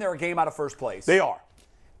 5 in, they're a game out of first place. They are.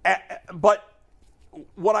 But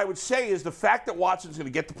what I would say is the fact that Watson's going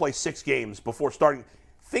to get to play 6 games before starting,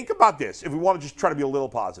 think about this, if we want to just try to be a little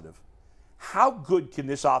positive. How good can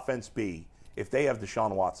this offense be if they have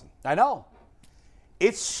Deshaun Watson? I know.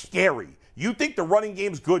 It's scary. You think the running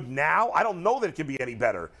game's good now? I don't know that it can be any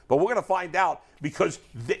better, but we're going to find out because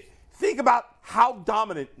think about how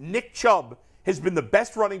dominant Nick Chubb has been, the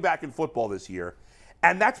best running back in football this year,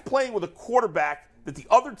 and that's playing with a quarterback that the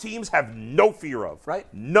other teams have no fear of.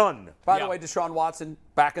 Right. None. By the way, Deshaun Watson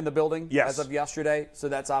back in the building as of yesterday, so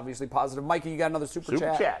that's obviously positive. Mikey, you got another super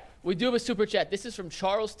chat. We do have a super chat. This is from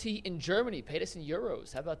Charles T. in Germany. Paid us in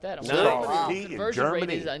euros. How about that? Nice. Conversion rate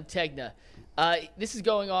is on Tegna. This is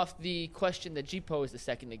going off the question that G posed a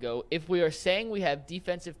second ago. If we are saying we have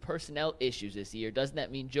defensive personnel issues this year, doesn't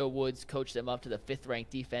that mean Joe Woods coached them up to the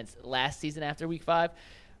 5th-ranked defense last season after Week 5?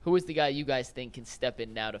 Who is the guy you guys think can step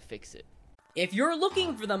in now to fix it? If you're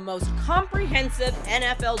looking for the most comprehensive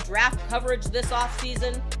NFL draft coverage this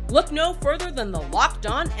offseason, look no further than the Locked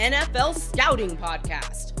On NFL Scouting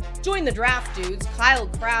Podcast. Join the draft dudes, Kyle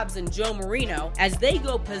Krabs and Joe Marino, as they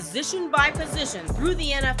go position by position through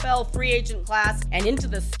the NFL free agent class and into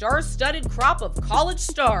the star-studded crop of college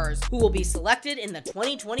stars who will be selected in the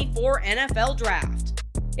 2024 NFL Draft.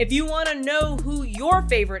 If you want to know who your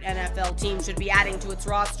favorite NFL team should be adding to its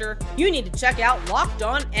roster, you need to check out Locked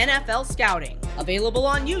On NFL Scouting, available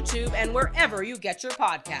on YouTube and wherever you get your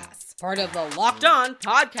podcasts. Part of the Locked On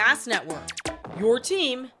Podcast Network. Your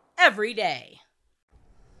team every day.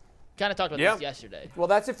 Kind of talked about this yesterday. Well,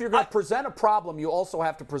 that's if you're going to present a problem, you also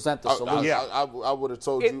have to present the solution. I would have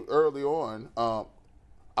told you early on.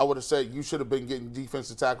 I would have said you should have been getting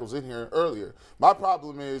defensive tackles in here earlier. My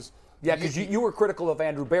problem is. Yeah, because you were critical of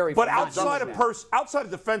Andrew Berry. But outside of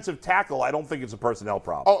defensive tackle, I don't think it's a personnel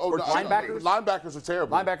problem. Linebackers? Linebackers are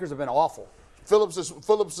terrible. Linebackers have been awful. Phillips is in the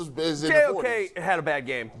 40s. JOK had a bad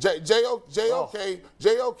game.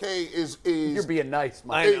 JOK is You're being nice,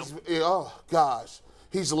 Mike. Oh gosh,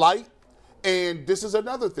 he's light, and this is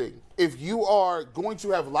another thing. If you are going to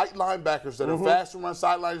have light linebackers that are fast and run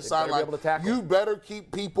sideline to sideline, you better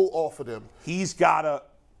keep people off of them.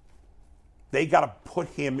 They got to put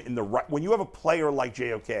him in the right. When you have a player like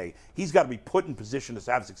JOK, he's got to be put in position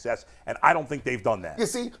to have success, and I don't think they've done that. You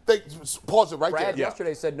see, pause it right there. Brad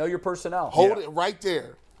yesterday said, know your personnel. Hold it right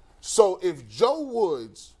there. So if Joe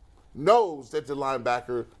Woods knows that the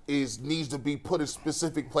linebacker needs to be put in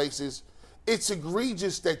specific places, it's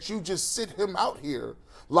egregious that you just sit him out here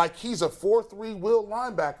like he's a 4-3 wheel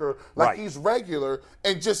linebacker, like he's regular,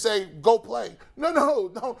 and just say, go play.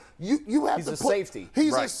 No. You have he's to a safety.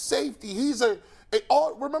 He's a safety.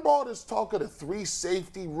 Remember all this talk of the 3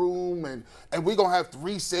 safety room and we're going to have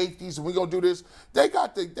 3 safeties and we're going to do this? They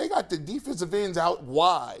got the defensive ends out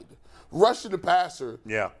wide, rushing the passer.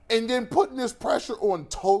 Yeah. And then putting this pressure on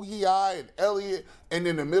Togiai and Elliott, and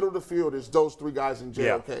in the middle of the field is those 3 guys in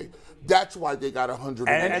JOK. Yeah. That's why they got 100.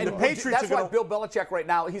 And the Patriots that's why Bill Belichick right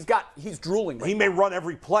now, he's drooling right He may run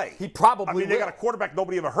every play. He probably they got a quarterback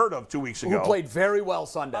nobody ever heard of 2 weeks ago. Who played very well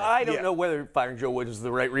Sunday. I don't know whether firing Joe Woods is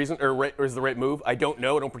the right reason or is the right move. I don't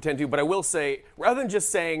know. I don't pretend to. But I will say, rather than just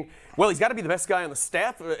saying, well, he's got to be the best guy on the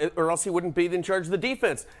staff or else he wouldn't be in charge of the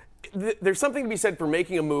defense. there's something to be said for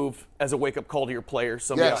making a move as a wake-up call to your players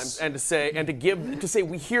sometimes, and to say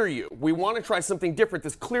we hear you. We want to try something different.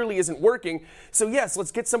 This clearly isn't working. So yes,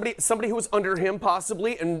 let's get somebody who is under him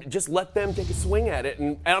possibly, and just let them take a swing at it.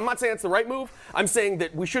 And I'm not saying it's the right move. I'm saying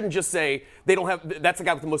that we shouldn't just say they don't have. That's the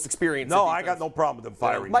guy with the most experience. No, I got no problem with them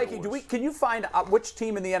firing. Mikey, can you find which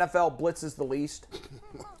team in the NFL blitzes the least?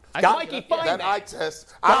 Mikey, find that eye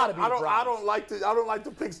test. I don't like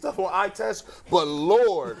to pick stuff on eye test, but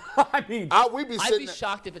Lord, I mean, I'd be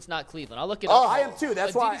shocked if it's not Cleveland. I'll look it up. I am too.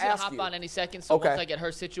 That's why I asked you. Hop on any second, so once I get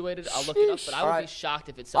her situated, I'll look it up. But I would be shocked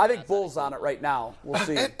if it's. I think Bull's on it right now. We'll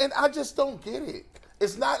see. And I just don't get it.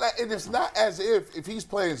 It's not like, and it's not as if he's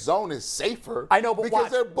playing zone is safer. I know, but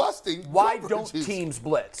because they're busting. Why don't teams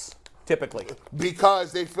blitz? Typically.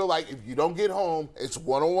 Because they feel like if you don't get home, it's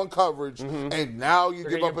one-on-one coverage, and now you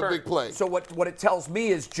give up a big play. So what it tells me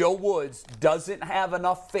is Joe Woods doesn't have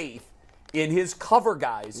enough faith in his cover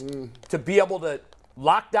guys to be able to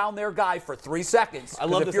lock down their guy for 3 seconds. I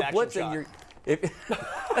love this you're action blitzing,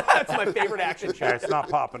 shot. That's my favorite action shot. It's not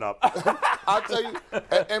popping up. I'll tell you.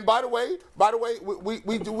 And by the way,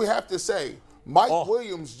 we have to say, Mike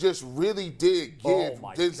Williams just really did give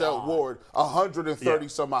Denzel Ward 130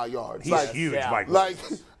 some odd yards. He's huge, Mike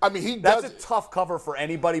Williams. That's a tough cover for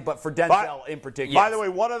anybody, but for Denzel in particular. By the way,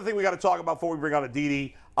 one other thing we got to talk about before we bring on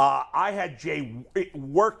Aditi, I had Jay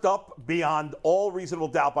worked up beyond all reasonable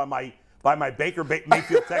doubt by my Baker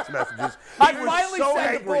Mayfield text messages. I finally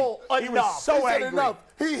said to Bull, enough. He was so angry. Enough.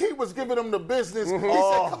 He was giving him the business. He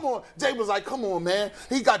said, come on. Jay was like, come on, man.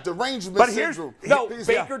 He got derangement syndrome.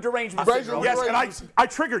 Baker derangement syndrome. Yes, and I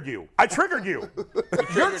triggered you.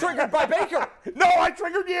 You're triggered by Baker. No, I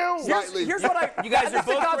triggered you. Here's what You guys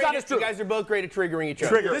are both great at triggering each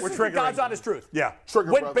other. This is the God's honest truth. Yeah.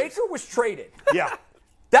 When Baker was traded. Yeah.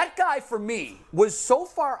 That guy, for me, was so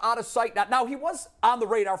far out of sight. Now, he was on the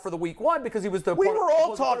radar for the week one because he was the... We were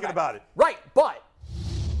all talking about it. Right, but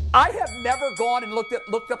I have never gone and looked up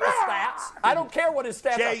the stats. I don't care what his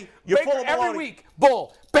stats Jay, are. you're Baker, full of every baloney. week,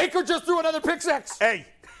 Bull, Baker just threw another pick six. Hey,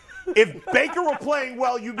 if Baker were playing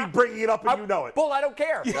well, you'd be bringing it up and you know it. Bull, I don't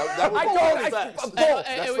care. Right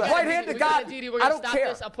hand to God, I don't care.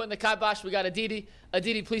 This. I'm putting the kibosh. We got Aditi.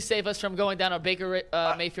 Aditi, please save us from going down a Baker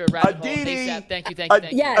Mayfield rabbit hole. ASAP. Thank you.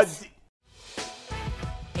 Yes.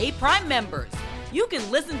 Hey, Prime members, you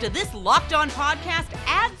can listen to this Locked On podcast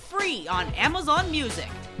ad-free on Amazon Music.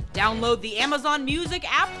 Download the Amazon Music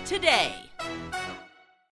app today.